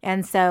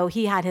 And so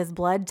he had his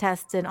blood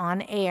tested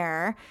on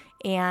air,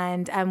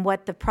 And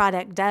what the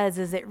product does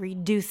is it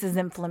reduces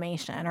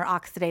inflammation or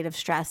oxidative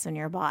stress in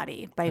your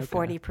body by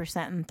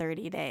 40% in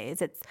 30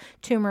 days. It's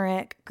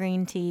turmeric,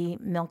 green tea,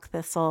 milk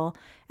thistle,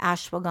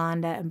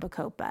 ashwagandha, and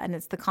bacopa. And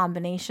it's the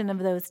combination of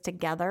those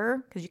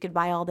together, because you could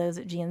buy all those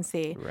at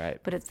GNC, Right.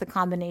 but it's the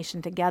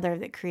combination together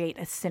that create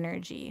a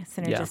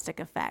synergistic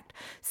effect.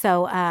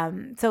 So,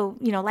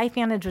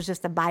 LifeVantage was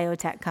just a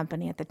biotech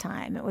company at the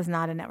time. It was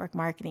not a network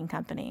marketing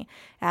company.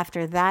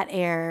 After that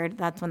aired,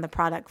 that's when the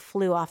product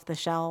flew off the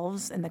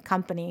shelves, and the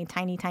company,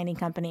 tiny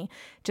company,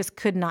 just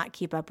could not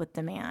keep up with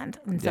demand.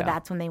 And so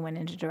that's when they went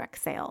into direct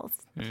sales.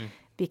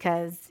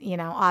 Because,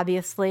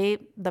 obviously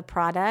the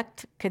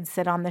product could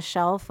sit on the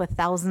shelf with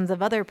thousands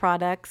of other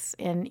products,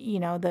 and,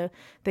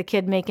 the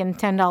kid making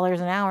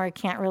 $10 an hour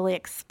can't really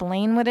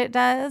explain what it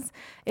does.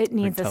 It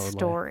needs a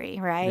story,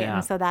 right? Yeah.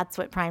 And so that's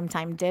what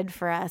Primetime did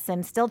for us.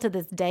 And still to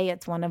this day,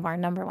 it's one of our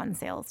number one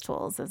sales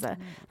tools, is a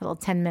little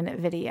 10-minute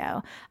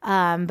video.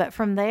 But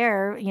from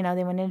there,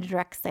 they went into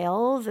direct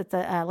sales. It's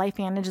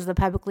LifeVantage is a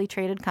publicly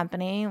traded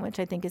company, which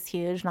I think is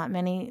huge. Not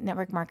many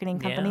network marketing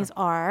companies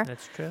are.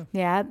 That's true.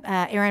 Yeah.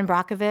 Erin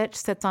Brockovich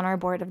sits on our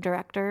board of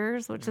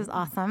directors, which is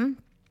awesome.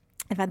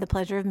 I've had the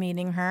pleasure of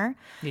meeting her.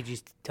 Did you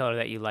tell her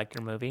that you liked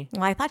her movie?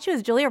 Well, I thought she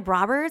was Julia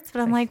Roberts,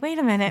 but I'm like, wait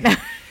a minute.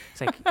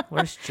 It's like,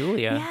 where's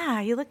Julia?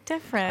 Yeah, you look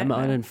different. I'm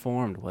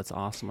uninformed. What's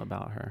awesome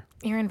about her?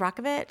 Erin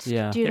Brockovich?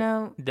 Yeah. Do you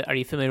know? Are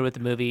you familiar with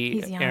the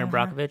movie He's young, Aaron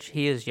huh? Brockovich?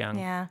 He is young.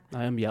 Yeah.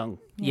 I am young.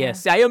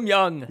 Yes, I am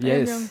young.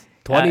 Yes.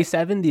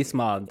 27 this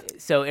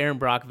month. So Aaron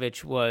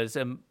Brockovich was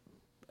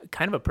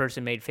kind of a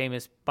person made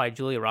famous by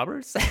Julia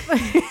Roberts.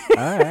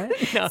 All right.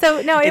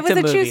 It was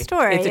a true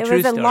story. It's a it true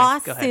was a story.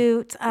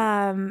 lawsuit.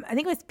 I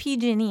think it was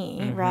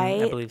PG&E,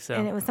 right? I believe so.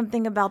 And it was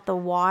something about the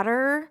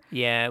water.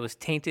 Yeah, it was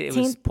tainted. It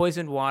was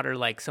poisoned water,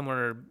 like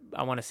somewhere,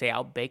 I want to say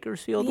out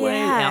Bakersfield way,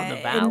 out in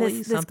the valley,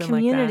 this something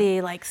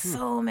community, like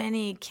so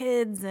many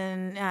kids,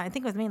 and I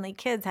think it was mainly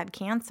kids, had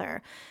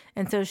cancer.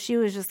 And so she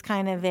was just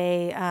kind of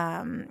a,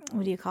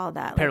 what do you call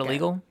that?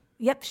 Paralegal?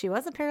 Yep, she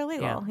was a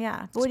paralegal,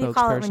 yeah. But what do you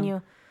call it when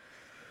you...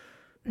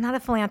 Not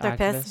a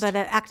philanthropist, but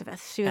an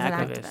activist. She was an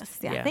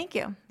activist. Yeah, thank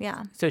you.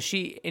 Yeah. So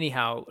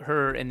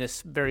her in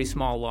this very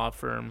small law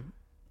firm,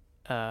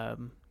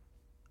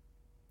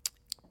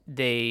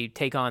 they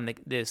take on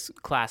this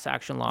class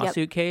action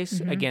lawsuit case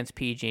against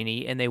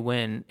PG&E, and they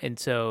win. And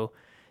so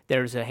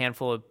there's a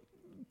handful of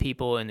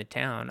people in the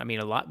town. I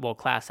mean,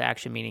 class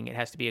action, meaning it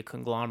has to be a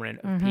conglomerate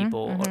of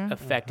people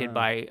affected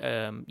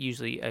by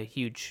usually a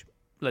huge,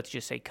 let's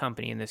just say,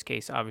 company. In this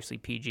case, obviously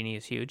PG&E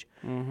is huge.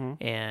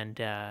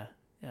 And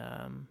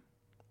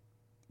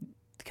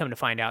come to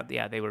find out,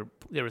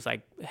 there was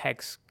like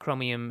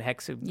chromium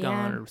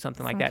hexagon or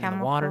something like that in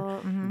the water.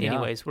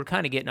 Anyways, we're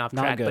kind of getting off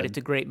track, but it's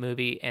a great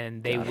movie,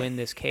 and they win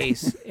this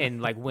case and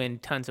win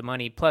tons of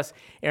money. Plus,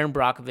 Erin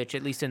Brockovich,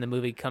 at least in the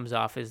movie, comes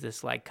off as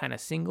this kind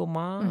of single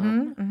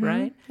mom,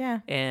 right? Yeah.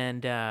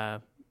 And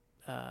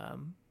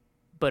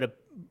but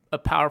a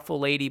powerful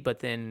lady, but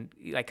then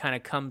kind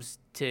of comes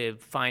to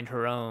find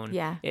her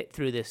own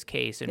through this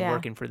case and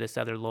working for this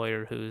other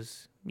lawyer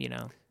who's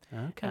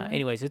Okay.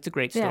 Anyways, it's a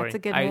great story. It's a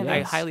good movie.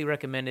 I highly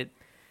recommend it.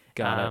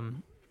 Got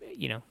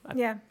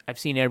it. I've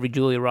seen every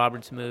Julia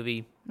Roberts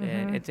movie,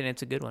 and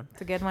it's a good one.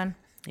 It's a good one.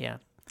 Yeah.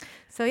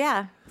 So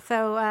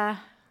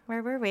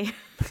where were we?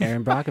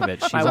 Erin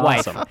Brockovich. She's my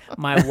awesome.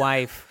 My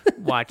wife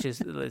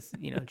watches.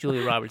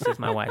 Julia Roberts is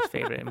my wife's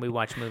favorite, and we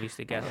watch movies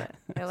together.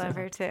 I love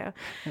her too.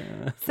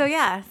 So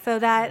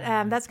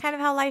that's kind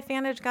of how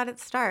LifeVantage got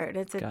its start.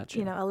 It's a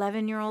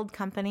 11-year-old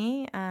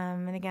company,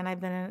 and again, I've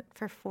been in it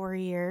for 4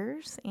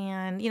 years.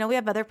 And we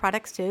have other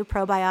products too: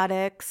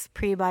 probiotics,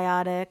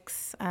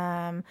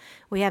 prebiotics.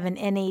 We have an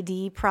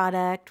NAD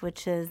product,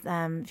 which is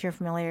if you're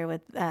familiar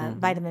with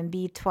vitamin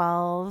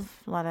B12,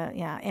 a lot of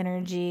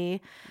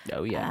energy.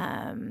 Oh yeah.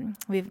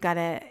 We've got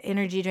an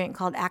energy drink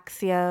called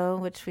Axio,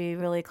 which we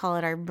really call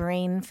it our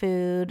brain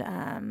food.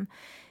 A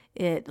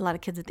lot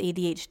of kids with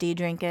ADHD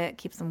drink it,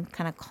 keeps them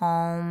kind of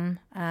calm.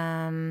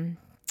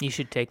 You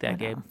should take that,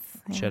 Gabe.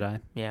 Yeah. Should I?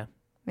 Yeah.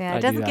 Yeah,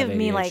 it doesn't give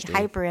me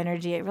hyper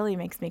energy. It really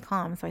makes me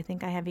calm. So I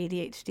think I have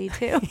ADHD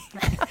too.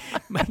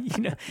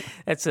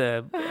 That's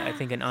I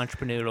think an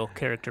entrepreneurial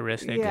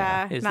characteristic.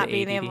 Yeah, is not the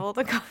being ADD. able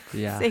to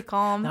stay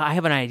calm. No, I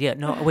have an idea.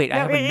 No, wait, I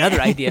have another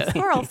idea.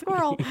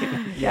 Squirrel.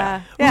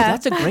 Yeah. Ooh,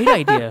 that's a great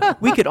idea.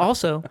 We could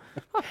also.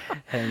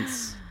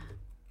 Hence.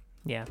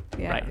 Yeah.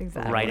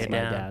 Exactly. Write That's it my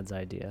down. dad's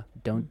idea.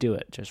 Don't do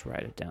it. Just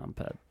write it down,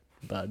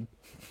 bud.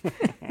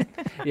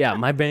 Yeah,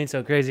 my brain's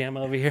so crazy. I'm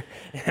over here.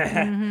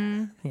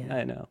 Yeah.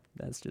 I know.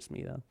 That's just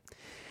me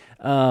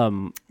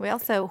though. We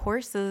also,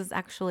 horses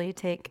actually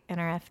take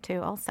NRF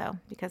too also,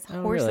 because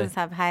horses really?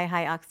 have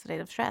high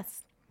oxidative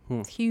stress.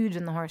 It's huge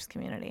in the horse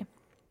community.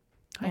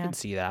 I can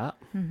see that.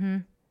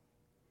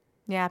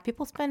 Yeah,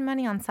 people spend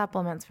money on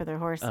supplements for their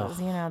horses.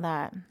 You know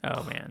that.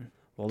 Oh man.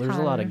 Well, there's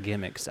a lot of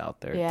gimmicks out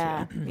there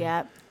too.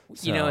 Yeah.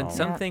 And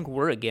some think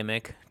we're a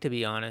gimmick, to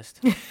be honest.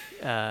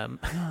 Even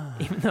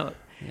though,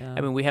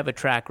 we have a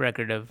track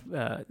record of,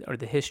 or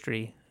the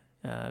history,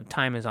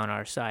 time is on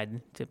our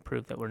side to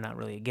prove that we're not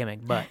really a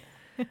gimmick. But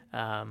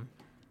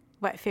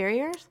What,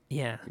 farriers?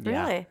 Yeah.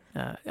 Really?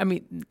 I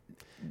mean,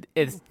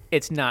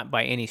 it's not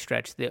by any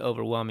stretch the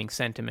overwhelming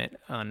sentiment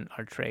on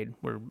our trade.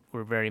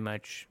 We're very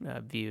much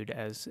viewed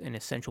as an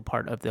essential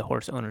part of the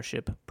horse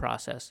ownership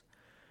process.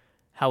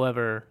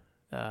 However,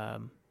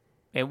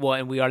 and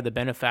we are the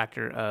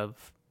benefactor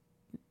of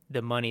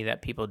the money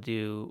that people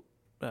do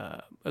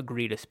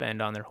agree to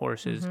spend on their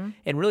horses.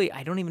 And really,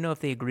 I don't even know if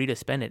they agree to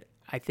spend it.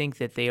 I think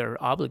that they are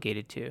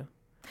obligated to.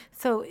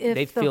 So if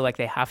They feel like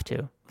they have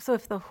to. So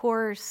if the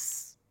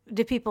horse,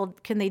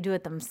 can they do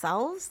it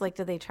themselves? Like,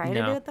 do they try to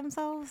No. do it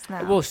themselves?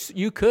 No. Well,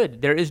 you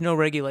could. There is no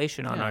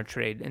regulation on our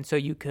trade, and so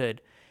you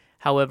could.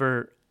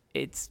 However,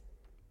 do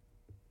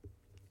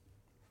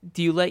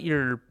you let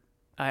your...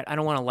 I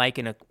don't want to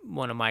liken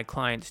one of my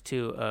clients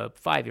to a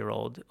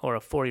 5-year-old or a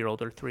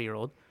 4-year-old or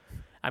 3-year-old.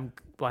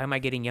 Why am I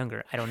getting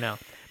younger? I don't know.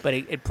 But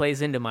it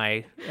plays into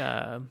my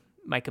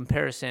my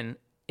comparison.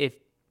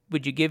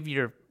 Would you give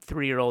your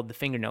 3-year-old the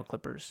fingernail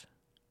clippers?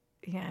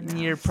 Yeah, no.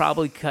 You're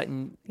probably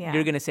cutting. Yeah.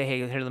 You're going to say, "Hey,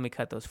 here, let me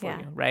cut those for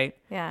you," right?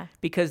 Yeah.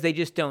 Because they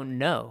just don't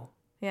know,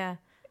 Yeah.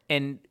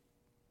 and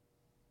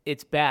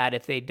it's bad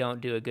if they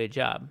don't do a good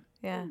job.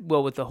 Yeah.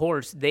 Well, with the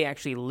horse, they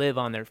actually live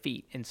on their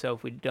feet, and so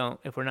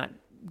if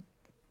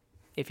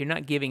you're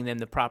not giving them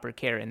the proper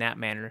care in that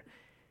manner,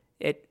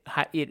 it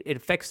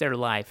affects their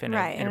life in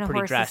Right. a And pretty a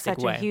horse drastic is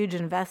such way. a huge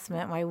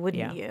investment. Why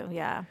wouldn't Yeah. you?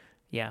 Yeah.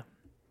 Yeah.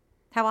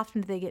 How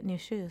often do they get new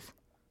shoes?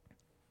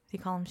 Do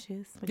you call them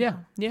shoes? What do you call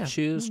 'em? Yeah.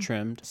 Shoes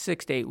trimmed.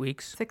 6 to 8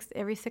 weeks.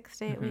 Every 6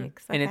 to 8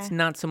 weeks. And Okay. it's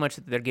not so much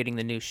that they're getting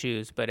the new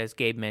shoes, but as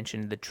Gabe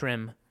mentioned, the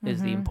trim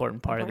is the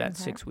important part of that Important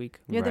part. 6 week.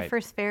 You're the Right.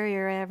 first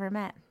farrier I ever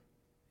met.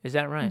 Is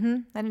that right? I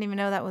didn't even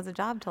know that was a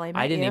job till I met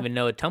you. I didn't even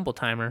know a tumble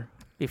timer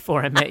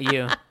before I met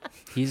you.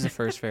 He's the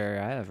first farrier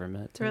I ever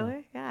met, too.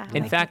 Really? Yeah.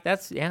 In fact,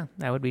 that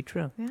would be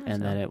true. Yeah.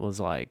 And then it was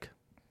like,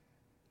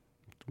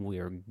 we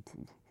were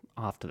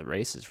off to the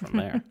races from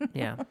there.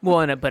 Yeah.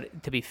 Well,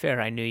 but to be fair,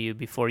 I knew you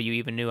before you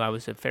even knew I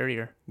was a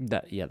farrier.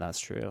 That's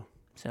true.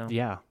 So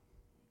Yeah.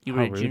 you were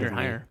How a rude junior of me.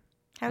 hire.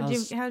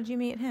 How'd you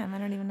meet him? I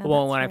don't even know.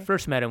 Well, that when I story.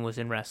 first met him was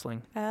in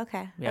wrestling. Oh,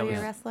 okay. Yeah, Oh, it you're a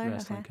was wrestler?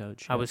 Wrestling Okay.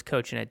 coach. I was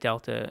coaching at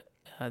Delta,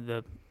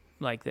 the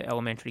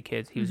elementary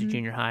kids. He was a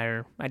junior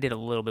hire. I did a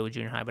little bit with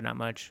junior high, but not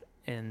much.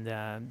 And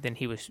then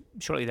he was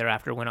shortly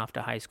thereafter went off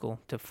to high school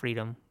to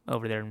Freedom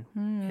over there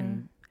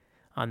on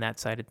that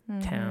side of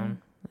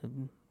town.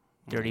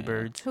 Dirty Yeah.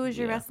 Birds. Who was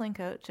your Yeah. wrestling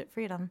coach at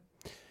Freedom?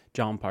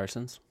 John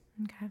Parsons.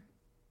 Okay.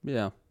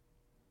 Yeah.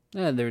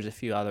 And there's a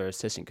few other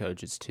assistant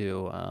coaches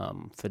too.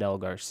 Fidel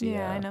Garcia.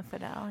 Yeah, I know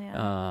Fidel.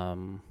 Yeah.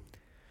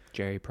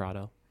 Jerry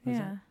Prado. Was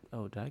yeah. it?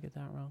 Oh, did I get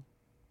that wrong?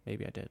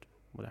 Maybe I did.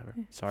 Whatever.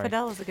 Sorry.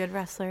 Fidel was a good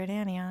wrestler at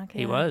Antioch.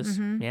 He yeah. was.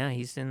 Mhm. Yeah,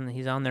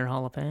 he's on their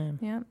Hall of Fame.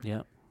 Yep.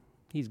 Yep.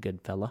 He's a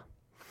good fella.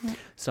 Yep.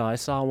 So I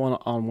saw one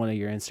on one of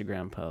your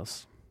Instagram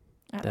posts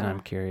that I'm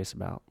Uh-oh. curious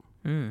about.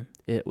 Mm.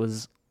 It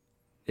was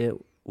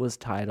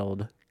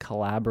titled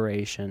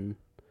Collaboration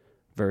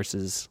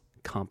versus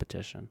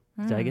Competition.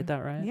 Did I get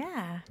that right?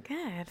 Yeah.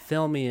 Good.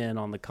 Fill me in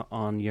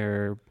on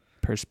your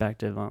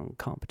perspective on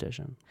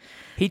competition.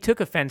 He took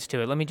offense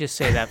to it. Let me just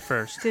say that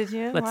first. Did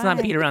you? Let's Why?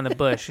 not beat around the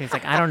bush. He's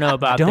like, I don't know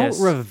about Don't this.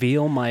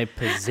 reveal my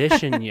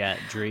position yet,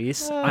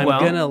 Dries. I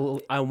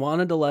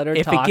wanted to let her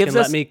if it talk gives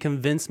and us- let me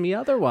convince me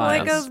Well,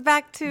 otherwise. it goes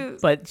back to.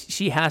 But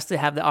she has to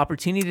have the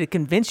opportunity to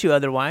convince you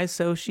otherwise,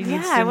 so she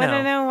needs Yeah, to I want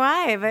to know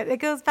why, but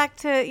it goes back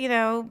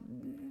to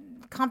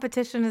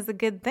competition is a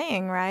good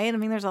thing, right? I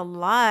mean, there's a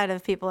lot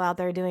of people out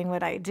there doing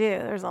what I do.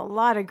 There's a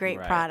lot of great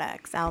Right.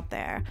 products out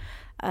there,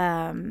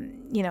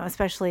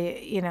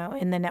 especially,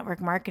 in the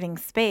network marketing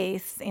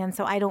space. And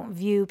so I don't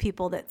view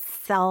people that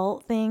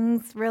sell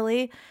things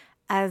really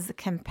as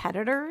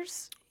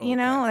competitors,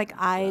 like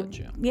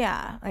Gotcha.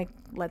 like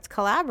let's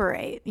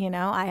collaborate.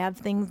 I have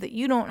things that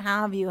you don't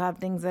have. You have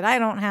things that I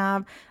don't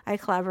have. I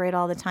collaborate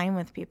all the time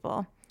with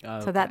people. So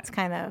Okay. that's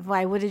kind of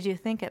why. What did you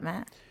think it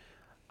meant?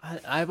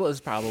 I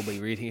was probably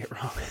reading it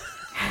wrong.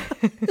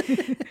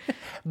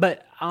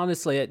 But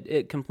honestly,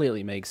 it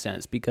completely makes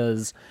sense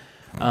because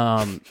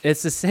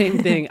it's the same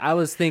thing. I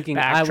was thinking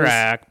I'm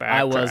back.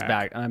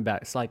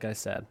 It's like I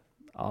said,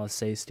 I'll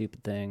say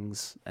stupid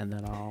things and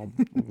then I'll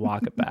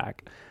walk it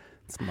back.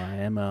 It's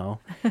my MO.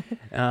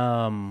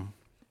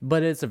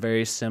 But it's a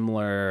very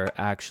similar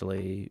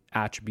actually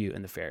attribute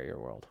in the farrier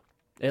world.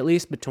 At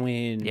least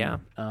between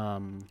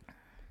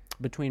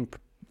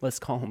let's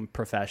call them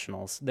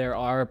professionals. There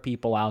are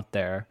people out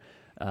there,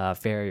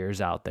 farriers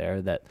out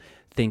there that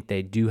think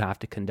they do have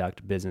to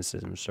conduct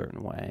businesses in a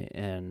certain way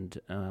and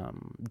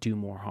do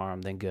more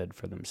harm than good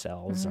for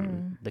themselves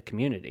and the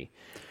community.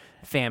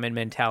 Famine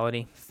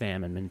mentality.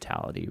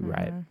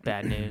 Right?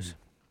 Bad news.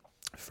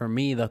 For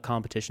me, the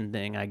competition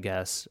thing, I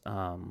guess,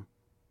 and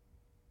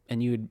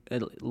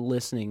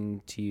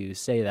listening to you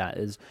say that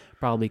is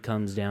probably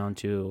comes down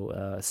to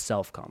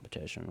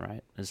self-competition,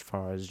 right? As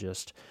far as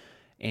just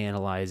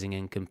analyzing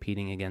and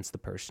competing against the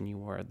person you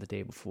were the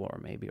day before,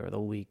 maybe, or the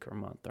week or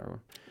month or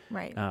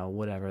Right.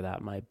 whatever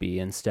that might be,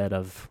 instead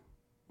of,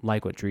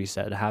 like what Dries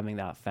said, having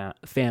that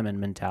famine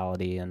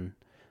mentality and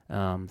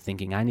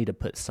thinking I need to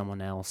put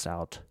someone else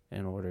out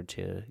in order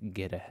to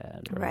get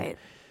ahead. Right.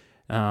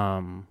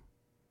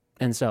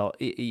 And so,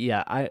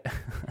 yeah, I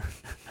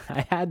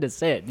I had to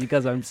say it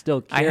because I'm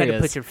still I curious. had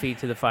to put your feet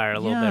to the fire a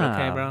little bit,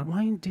 okay, bro?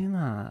 Why you do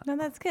that? No,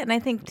 that's good. And I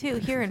think too,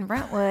 here in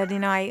Brentwood,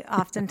 I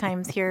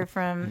oftentimes hear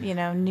from,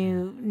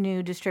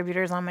 new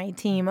distributors on my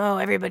team, oh,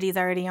 everybody's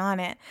already on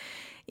it.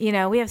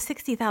 We have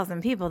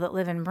 60,000 people that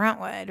live in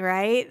Brentwood,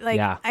 right? Like,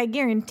 Yeah. I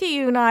guarantee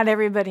you not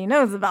everybody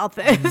knows about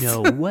this.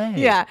 No way.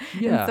 Yeah.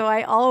 Yeah. And so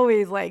I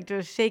always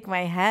just shake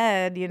my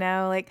head,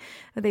 like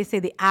they say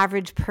the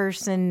average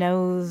person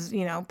knows,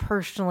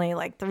 personally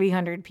like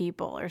 300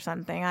 people or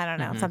something. I don't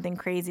know, something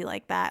crazy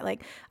like that.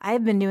 Like,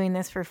 I've been doing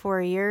this for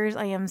 4 years.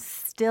 I am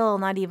still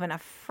not even a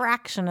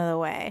fraction of the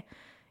way,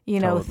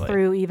 Totally.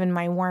 through even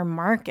my warm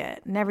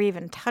market. Never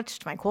even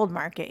touched my cold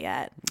market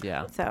yet.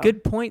 Yeah. So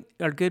Good point,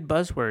 or good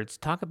buzzwords.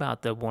 Talk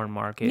about the warm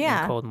market Yeah.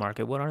 and cold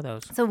market. What are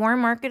those? So warm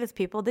market is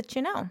people that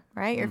you know,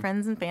 right? Your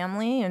friends and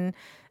family and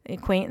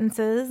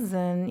acquaintances.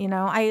 And,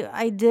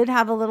 I did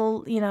have a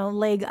little,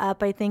 leg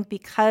up, I think,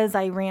 because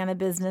I ran a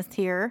business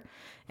here.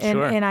 And,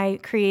 Sure. and I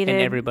created...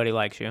 And everybody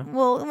likes you.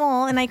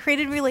 Well, and I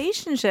created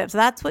relationships.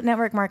 That's what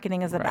network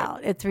marketing is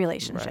about. It's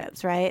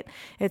relationships, right?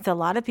 It's a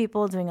lot of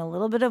people doing a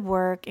little bit of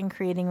work and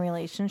creating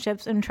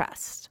relationships and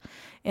trust.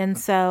 And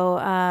so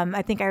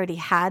I think I already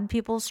had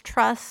people's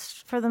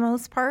trust for the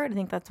most part. I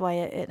think that's why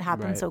it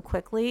happened so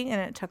quickly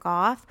and it took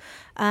off.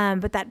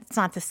 But that's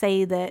not to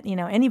say that,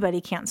 anybody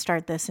can't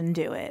start this and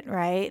do it,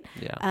 right?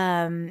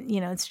 Yeah.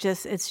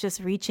 It's just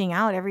reaching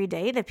out every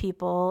day to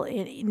people,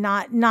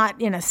 not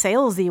in a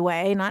salesy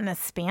way, not in a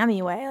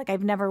spammy way. Like,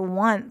 I've never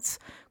once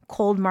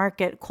cold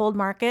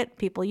market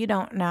people you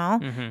don't know.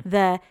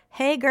 The,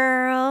 hey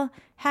girl,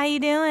 how you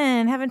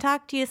doing? Haven't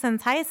talked to you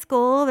since high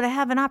school, but I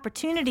have an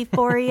opportunity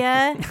for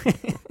you.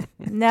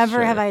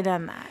 Never have I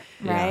done that,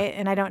 right?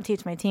 And I don't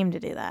teach my team to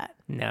do that.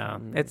 No,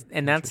 that's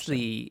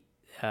the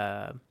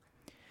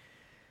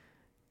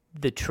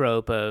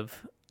trope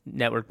of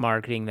network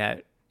marketing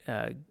that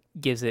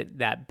gives it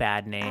that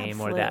bad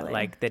name or that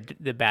Absolutely.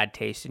 the bad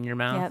taste in your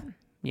mouth.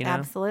 Yep.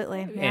 Absolutely.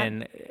 Yep.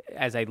 And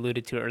as I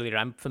alluded to earlier,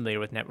 I'm familiar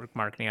with network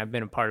marketing. I've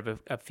been a part of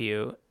a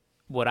few.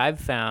 What I've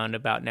found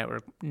about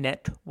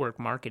network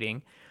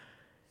marketing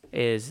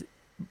is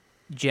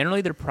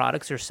generally their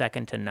products are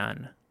second to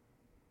none.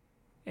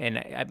 And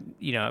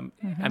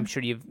I'm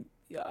sure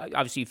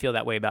obviously you feel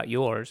that way about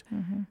yours,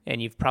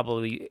 and you've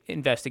probably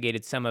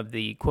investigated some of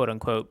the quote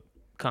unquote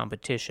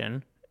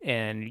competition,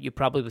 and you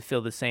probably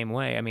feel the same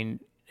way. I mean,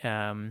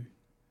 and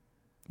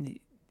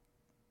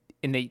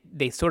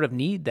they sort of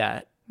need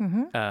that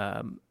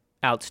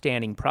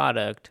outstanding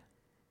product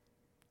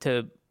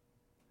to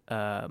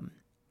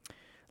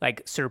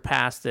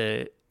surpass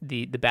the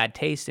bad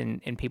taste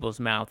in people's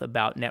mouth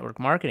about network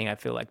marketing. I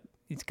feel like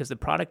it's because the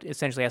product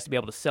essentially has to be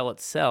able to sell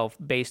itself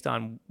based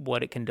on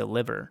what it can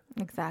deliver.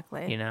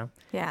 Exactly.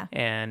 Yeah.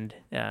 And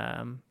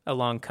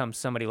along comes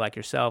somebody like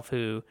yourself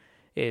who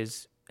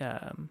is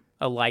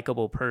a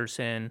likable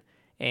person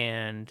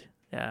and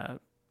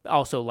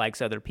also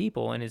likes other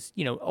people and is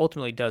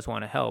ultimately does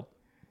want to help,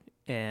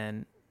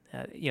 and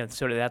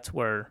sort of that's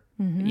where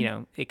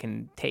it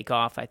can take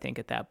off, I think,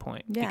 at that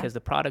point, because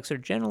the products are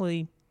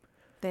generally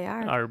They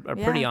are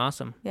pretty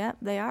awesome. Yep,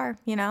 they are.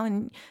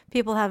 And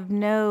people have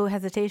no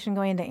hesitation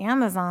going to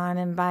Amazon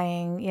and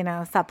buying,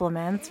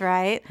 supplements,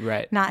 right?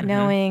 Right. Not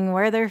knowing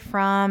where they're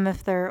from,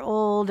 if they're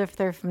old, if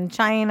they're from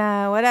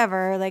China,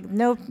 whatever. Like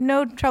no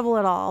trouble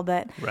at all.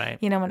 But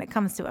Right. When it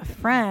comes to a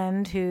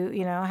friend who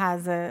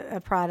has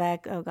a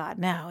product, oh God,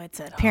 no, it's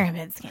a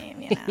pyramid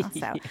scheme.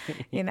 So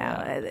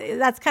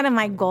that's kind of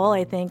my goal.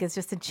 I think is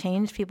just to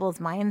change people's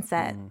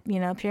mindset.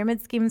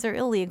 Pyramid schemes are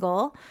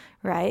illegal.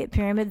 Right.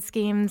 Pyramid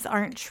schemes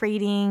aren't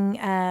trading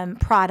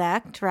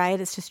product,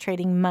 right? It's just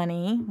trading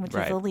money, which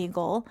is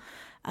illegal.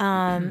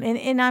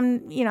 And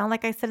I'm,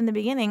 like I said in the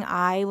beginning,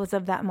 I was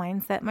of that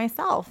mindset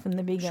myself in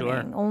the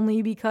beginning,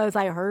 only because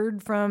I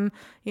heard from,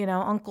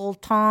 Uncle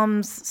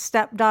Tom's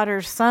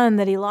stepdaughter's son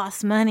that he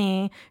lost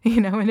money,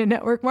 in a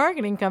network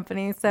marketing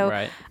company. So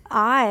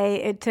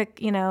it took,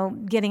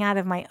 getting out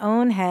of my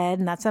own head,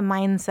 and that's a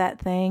mindset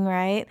thing,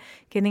 right?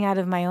 Getting out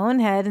of my own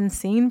head and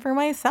seeing for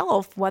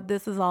myself what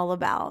this is all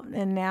about.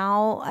 And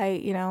now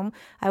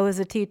I was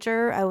a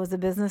teacher, I was a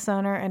business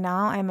owner, and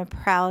now I'm a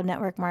proud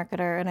network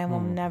marketer, and I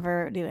will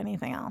never do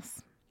anything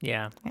else.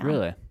 Yeah.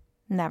 Really?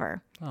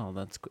 Never. Oh,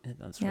 that's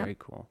very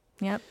cool.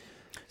 Yep.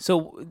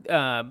 So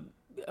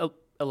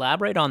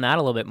elaborate on that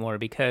a little bit more,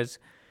 because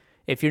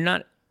if you're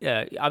not,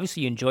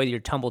 obviously you enjoy your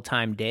tumble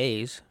time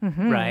days,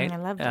 right? I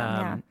love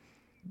them,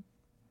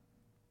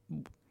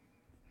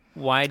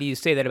 Why do you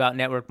say that about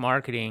network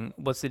marketing?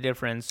 What's the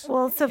difference?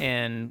 Well,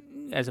 and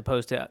as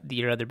opposed to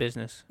your other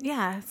business?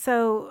 Yeah,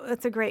 so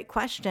it's a great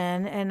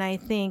question. And I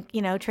think,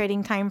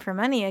 trading time for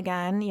money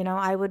again,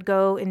 I would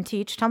go and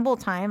teach tumble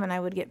time and I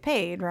would get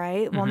paid,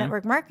 right? Well,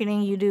 network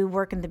marketing, you do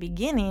work in the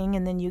beginning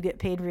and then you get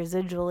paid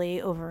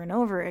residually over and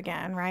over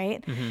again,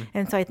 right?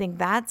 And so I think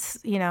that's,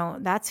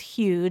 that's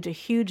huge, a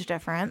huge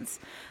difference.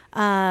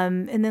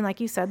 And then, like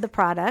you said, the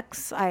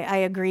products. I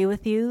agree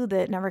with you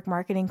that network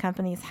marketing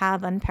companies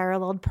have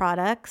unparalleled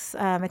products.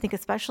 I think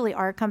especially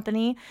our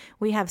company,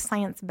 we have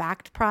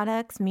science-backed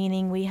products,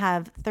 meaning we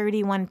have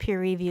 31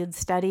 peer-reviewed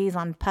studies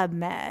on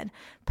PubMed.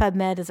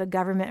 PubMed is a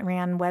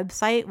government-ran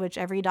website, which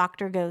every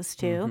doctor goes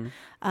to.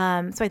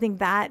 So I think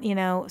that,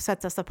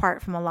 sets us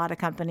apart from a lot of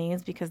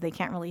companies because they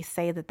can't really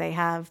say that they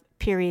have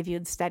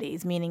peer-reviewed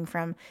studies, meaning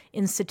from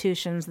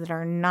institutions that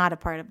are not a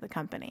part of the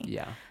company.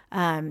 Yeah.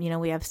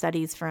 We have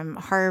studies from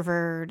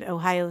Harvard,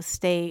 Ohio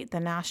State, the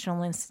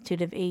National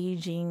Institute of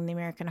Aging, the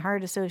American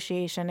Heart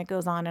Association. It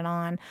goes on and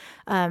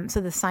on.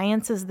 So the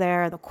science is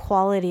there, the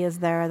quality is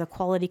there, the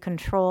quality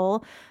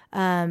control.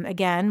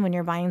 Again, when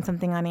you're buying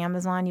something on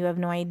Amazon, you have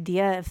no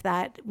idea if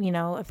that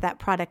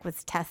product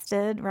was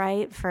tested,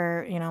 right,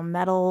 for,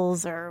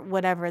 metals or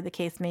whatever the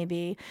case may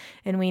be.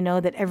 And we know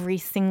that every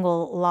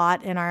single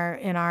lot in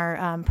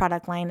our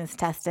product line is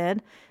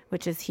tested,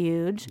 which is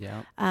huge.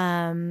 Yeah.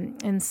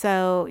 And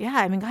so,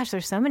 gosh,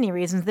 there's so many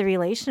reasons. The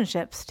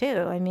relationships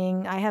too.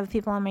 I have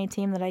people on my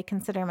team that I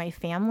consider my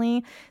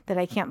family that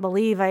I can't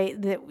believe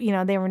they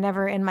were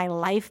never in my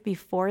life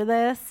before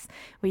this.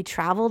 We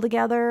travel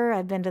together.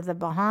 I've been to the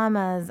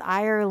Bahamas,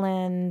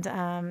 Ireland,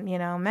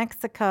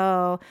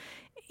 Mexico.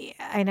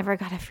 I never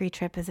got a free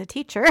trip as a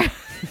teacher.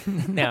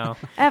 No.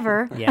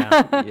 Ever.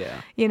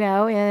 Yeah.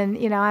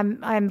 Yeah.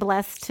 I'm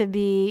blessed to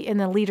be in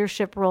the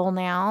leadership role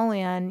now.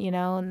 And,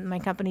 my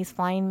company's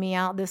flying me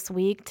out this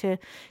week to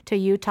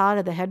Utah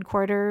to the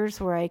headquarters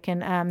where I'm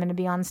going to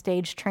be on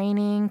stage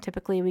training.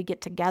 Typically we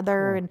get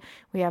together and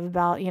we have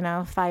about,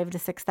 5,000 to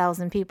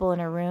 6,000 people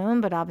in a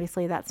room, but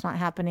obviously that's not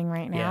happening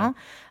right now.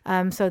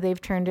 So they've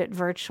turned it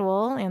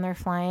virtual and they're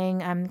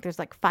flying. There's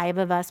like 5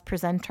 of us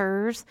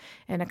presenters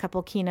and a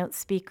couple keynote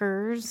speakers.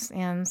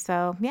 And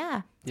so,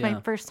 it's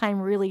my first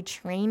time really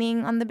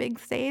training on the big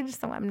stage.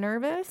 So I'm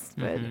nervous,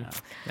 but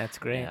That's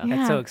great. Yeah.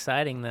 That's so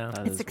exciting though.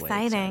 That it's is way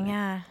exciting.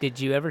 Yeah. Did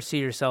you ever see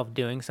yourself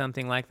doing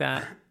something like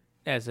that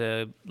as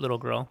a little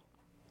girl?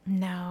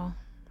 No,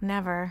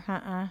 never.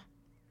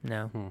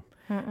 No.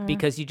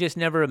 Because you just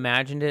never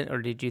imagined it,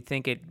 or did you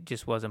think it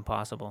just wasn't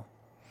possible?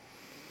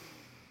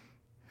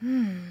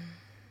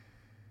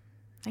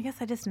 I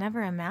guess I just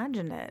never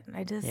imagined it.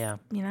 I just, Yeah.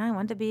 I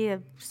wanted to be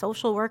a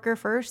social worker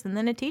first and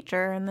then a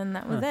teacher. And then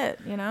that was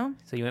it,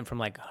 So you went from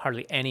like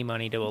hardly any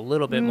money to a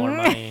little bit more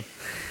money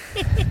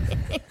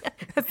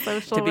A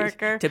social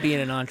worker. to being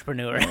an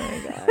entrepreneur. Oh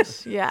my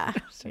gosh. Yeah.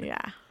 Yeah.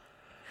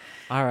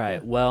 All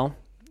right. Well,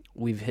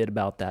 we've hit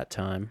about that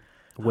time.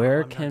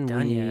 Where I'm can not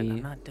done we? yet.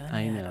 I'm not done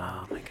I yet. know.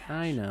 Oh my gosh.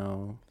 I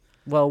know.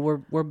 Well,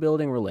 we're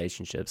building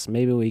relationships.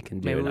 Maybe we can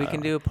do. Maybe we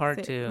can do a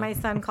part 2. My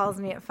son calls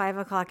me at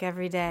 5:00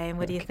 every day. And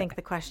what do you think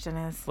the question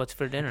is? What's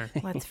for dinner?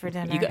 What's for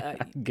dinner?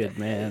 Good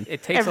man.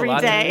 It takes Every a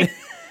lot. day.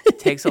 It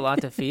takes a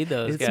lot to feed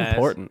those It's guys.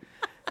 important.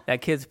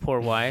 That kid's poor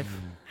wife.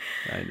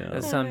 I know.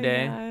 That's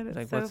someday. Oh my God, Like,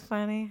 it's so what's-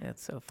 funny.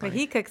 That's so But funny.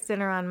 he cooks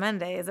dinner on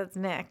Mondays. That's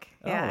Nick.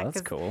 Oh, that's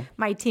 'cause cool.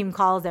 My team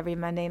calls every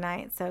Monday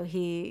night, so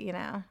he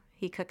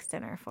cooks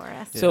dinner for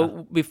us.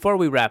 So before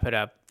we wrap it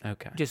up,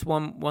 Okay. just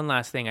one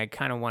last thing I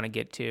kind of want to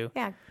get to.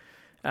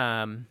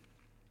 Yeah.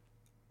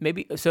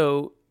 Maybe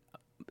so.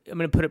 I'm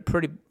going to put it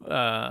pretty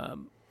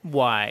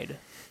wide.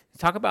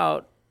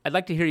 I'd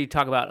like to hear you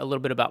talk about a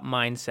little bit about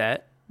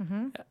mindset.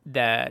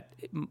 That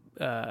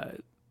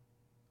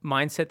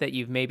mindset that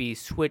you've maybe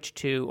switched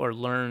to or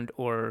learned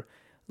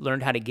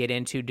how to get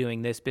into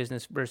doing this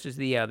business versus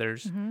the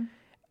others.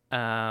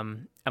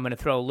 I'm going to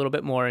throw a little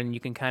bit more, and you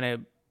can kind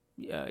of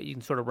you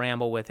can sort of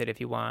ramble with it if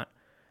you want.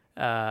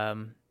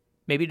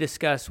 Maybe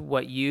discuss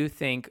what you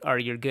think are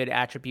your good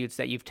attributes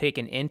that you've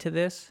taken into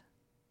this.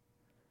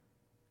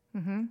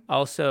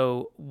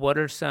 Also, what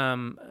are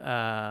some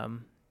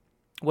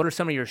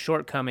of your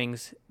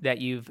shortcomings that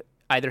you've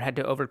either had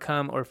to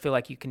overcome or feel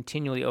like you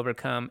continually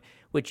overcome,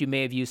 which you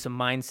may have used some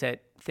mindset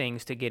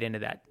things to get into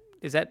that?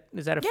 Is that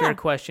a fair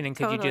question? And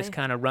could you just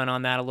kind of run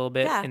on that a little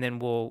bit, and then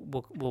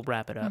we'll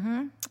wrap it up?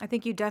 I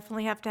think you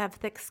definitely have to have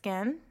thick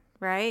skin,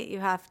 right? You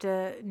have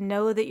to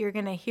know that you're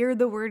going to hear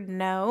the word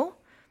no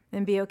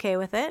and be okay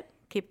with it.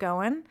 Keep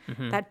going.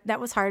 That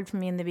was hard for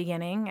me in the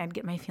beginning. I'd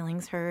get my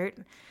feelings hurt.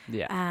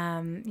 Yeah.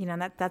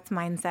 That's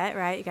mindset,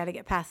 right? You got to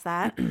get past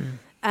that.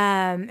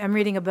 I'm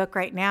reading a book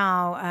right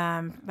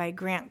now by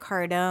Grant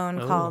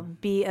Cardone called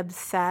Be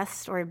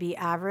Obsessed or Be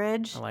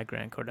Average. I like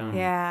Grant Cardone.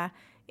 Yeah.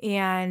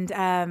 And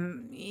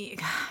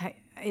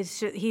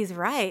he's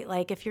right.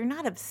 Like, if you're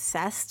not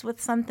obsessed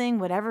with something,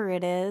 whatever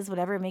it is,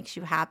 whatever makes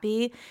you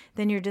happy,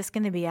 then you're just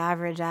going to be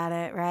average at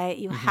it, right?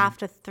 You have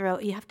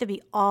to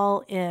be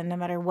all in no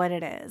matter what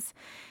it is.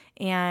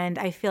 And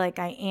I feel like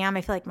I am.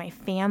 I feel like my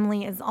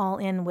family is all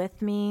in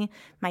with me.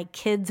 My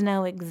kids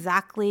know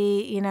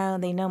exactly,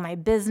 they know my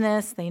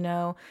business. They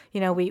know,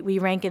 we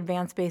rank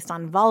advanced based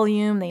on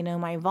volume. They know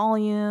my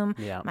volume.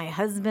 Yeah. My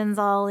husband's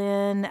all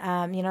in.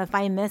 If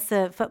I miss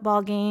a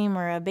football game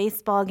or a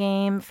baseball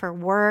game for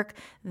work,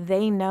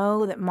 they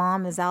know that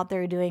mom is out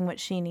there doing what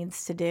she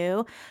needs to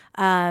do.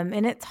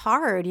 And it's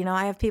hard.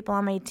 I have people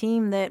on my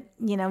team that,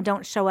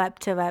 don't show up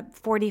to a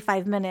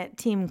 45-minute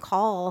team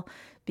call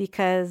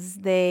because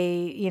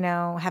they,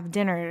 have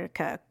dinner to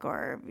cook,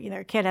 or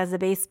their kid has a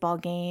baseball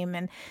game.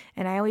 And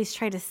I always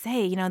try to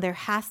say, there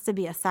has to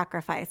be a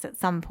sacrifice at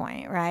some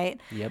point, right?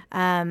 Yep.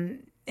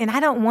 And I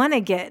don't want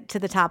to get to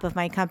the top of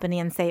my company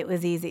and say it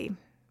was easy,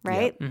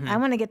 right? Yep. I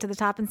want to get to the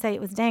top and say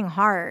it was dang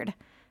hard,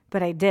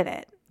 but I did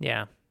it.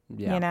 Yeah.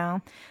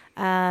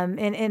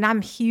 And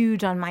I'm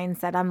huge on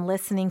mindset. I'm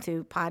listening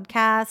to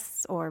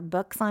podcasts or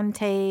books on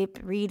tape,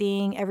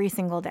 reading every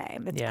single day.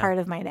 It's part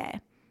of my day.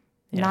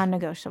 Yeah.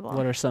 Non-negotiable.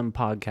 What are some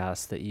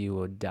podcasts that you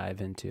would dive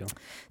into?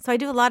 So I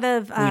do a lot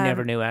of... We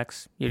Never Knew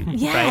X.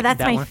 Yeah,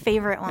 that's my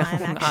favorite one,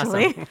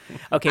 actually. Awesome.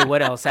 Okay,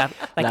 what else? That's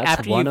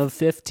after one of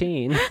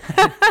 15.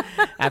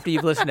 After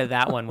you've listened to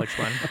that one, which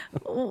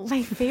one?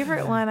 My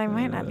favorite one I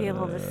might not be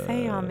able to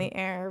say on the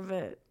air,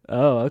 but...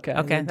 Oh, okay.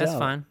 Okay, that's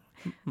fine.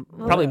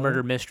 Probably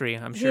murder mystery,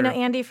 I'm sure. Do you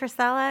know Andy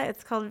Frisella?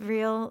 It's called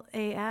Real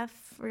AF.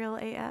 Real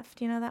AF.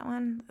 Do you know that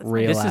one?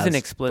 This is an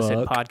explicit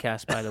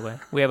podcast, by the way.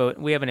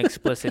 We have an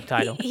explicit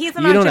title. He's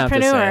an You don't have to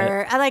say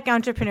entrepreneur. I like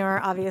entrepreneur,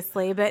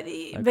 obviously, but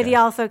he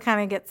also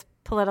kind of gets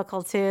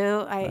political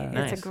too.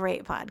 Nice. It's a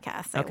great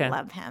podcast. I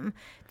love him,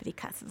 but he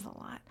cusses a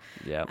lot.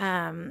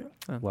 Yeah.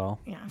 Well,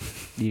 yeah.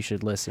 You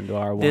should listen to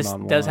our This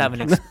one-on-one. does have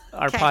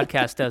our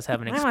podcast does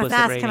have an I was explicit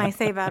asked, rating. can I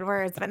say bad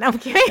words? But no, I'm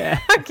kidding.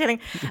 I'm kidding.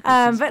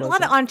 But a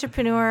lot of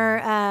entrepreneur.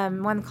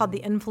 One called The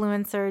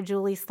Influencer,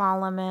 Julie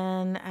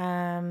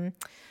Solomon.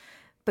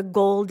 The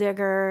Gold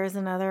Digger is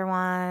another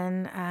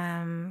one.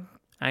 I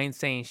ain't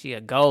saying she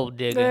a gold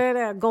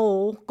digger.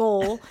 Goal.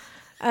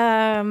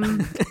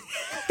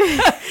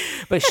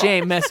 But she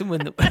ain't messing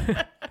with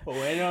the...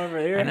 Wait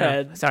over your I know.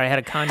 head. Sorry, I had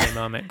a Kanye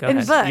moment. Go And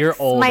ahead. books. You're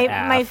old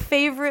My AF.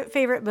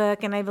 favorite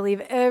book, and I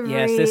believe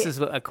Yes, this is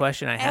a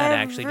question I had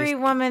actually. every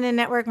woman in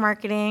network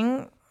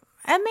marketing,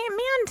 and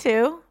man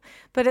too,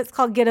 but it's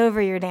called Get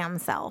Over Your Damn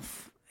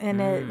Self.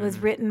 And it was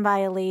written by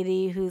a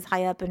lady who's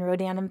high up in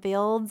Rodan and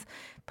Fields.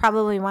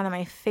 Probably one of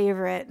my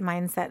favorite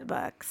mindset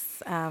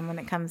books when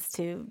it comes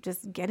to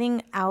just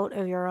getting out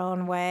of your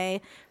own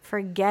way,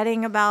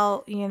 forgetting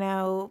about,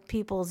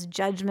 people's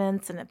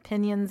judgments and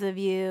opinions of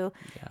you,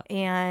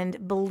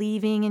 and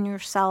believing in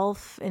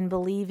yourself and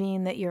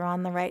believing that you're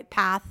on the right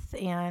path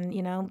and,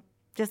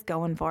 just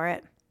going for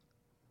it.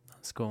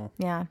 That's cool.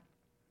 Yeah.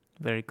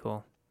 Very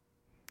cool.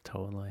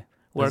 Totally.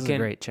 This is a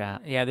great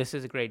chat. Yeah, this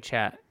is a great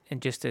chat.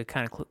 And just to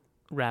kind of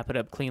wrap it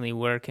up cleanly,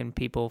 where can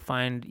people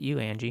find you,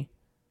 Angie?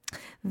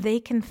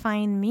 They can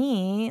find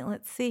me,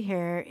 let's see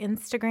here.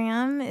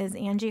 Instagram is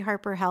Angie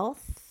Harper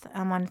Health.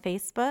 I'm on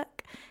Facebook.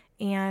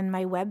 And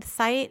my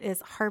website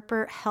is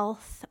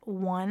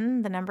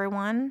harperhealth1, the number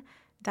 1,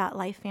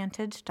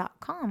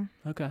 .lifevantage.com.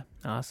 Okay.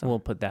 Awesome. We'll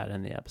put that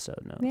in the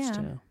episode notes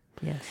too.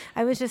 Yes.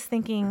 I was just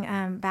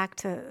thinking back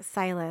to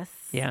Silas.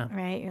 Yeah.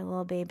 Right, your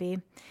little baby.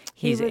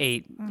 He's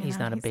 8. He's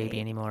not a baby 8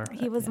 anymore.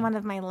 He was one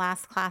of my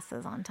last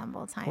classes on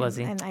Tumble Time. Was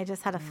he? And I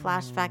just had a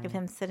flashback of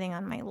him sitting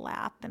on my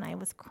lap, and I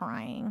was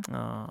crying.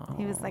 Oh.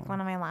 He was like one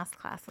of my last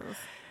classes.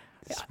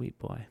 Sweet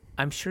boy.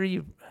 I'm sure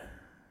you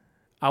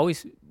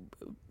always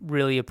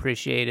really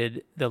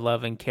appreciated the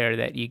love and care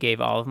that you gave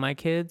all of my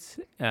kids.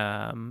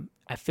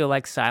 I feel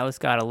like Silas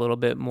got a little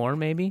bit more,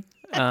 maybe.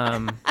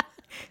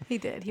 He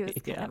did. He was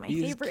kind of my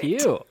He's favorite.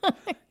 cute.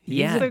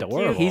 Yeah, so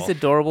adorable. cute. He's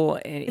adorable.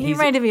 And He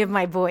reminded me of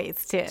my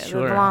boys too.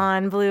 Sure. The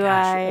blonde,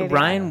 blue-eyed.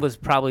 Ryan was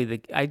probably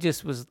I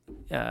just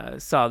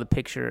saw the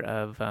picture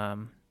of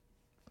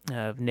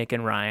Nick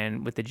and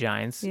Ryan with the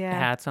Giants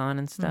hats on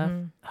and stuff.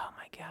 Mm-hmm. Oh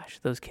my gosh,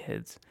 those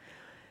kids!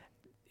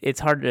 It's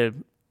hard to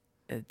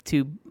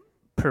two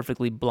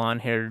perfectly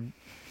blonde-haired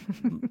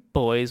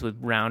boys with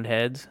round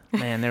heads.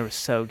 Man, they were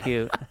so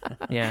cute.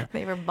 Yeah.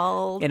 They were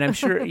bald. And I'm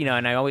sure,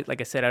 and I always,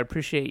 like I said, I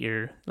appreciate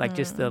your,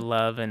 just the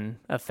love and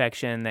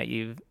affection that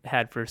you've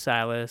had for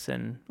Silas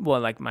and,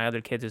 like my other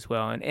kids as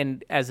well.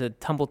 And as a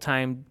Tumble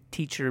Time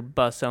teacher,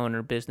 bus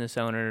owner, business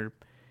owner,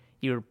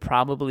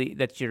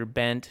 that's your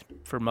bent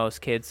for most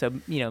kids. So,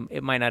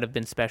 it might not have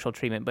been special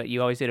treatment, but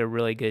you always did a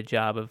really good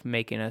job of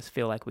making us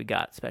feel like we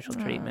got special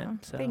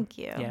treatment. So, thank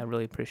you. Yeah, I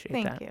really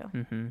appreciate that. Thank you.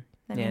 Mm-hmm.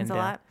 That means a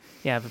lot.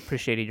 Yeah, I've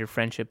appreciated your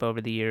friendship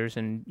over the years,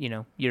 and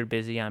you're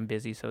busy, I'm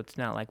busy, so it's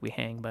not like we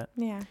hang. But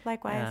Yeah,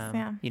 likewise.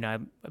 Yeah.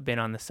 I've been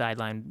on the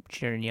sideline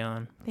cheering you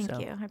on.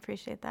 Thank you. I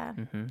appreciate that.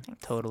 Mm-hmm,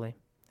 totally.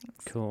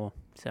 Thanks. Cool.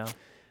 So,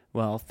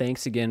 Well,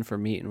 thanks again for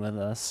meeting with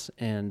us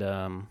and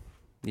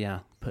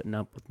putting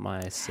up with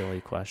my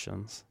silly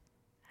questions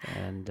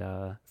and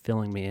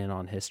filling me in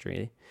on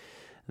history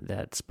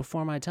that's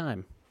before my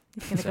time.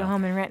 He's going to go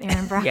home and rent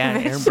Aaron Brockovich. yeah,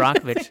 Aaron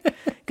Brockovich.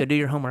 Go do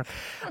your homework.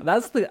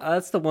 That's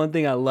the one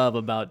thing I love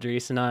about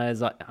Dries and I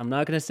is I'm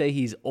not going to say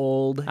he's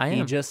old.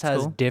 He just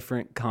has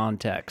different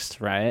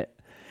context, right?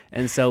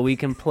 And so we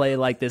can play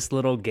like this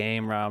little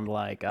game where I'm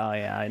like, oh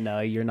yeah, I know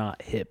you're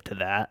not hip to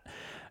that.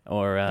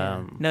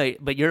 Or no,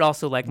 but you're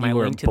also like my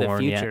link to the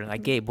future. Yet.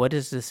 Like, Gabe, what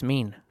does this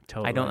mean?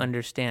 Totally. I don't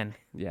understand.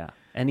 Yeah.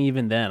 And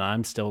even then,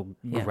 I'm still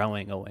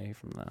growing away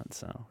from that.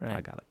 So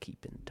I got to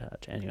keep in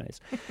touch. Anyways,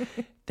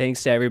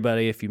 thanks to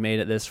everybody if you made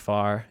it this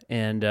far.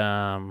 And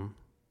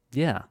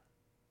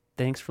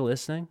thanks for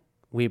listening.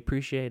 We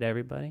appreciate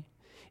everybody.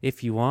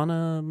 if you want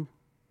to,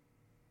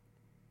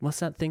 what's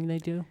that thing they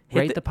do? Hit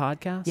Rate the- the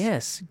podcast?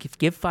 Yes,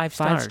 give 5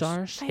 stars. 5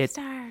 stars? 5 Hit-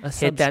 stars.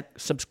 Hit that-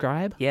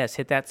 subscribe? Yes,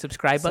 hit that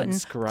subscribe button.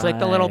 Click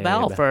the little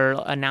bell for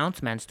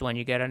announcements when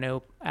you get a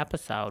new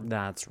episode.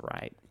 That's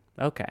right.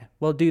 Okay.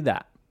 Well, do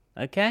that.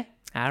 Okay?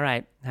 All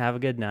right. Have a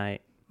good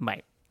night.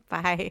 Bye.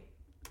 Bye.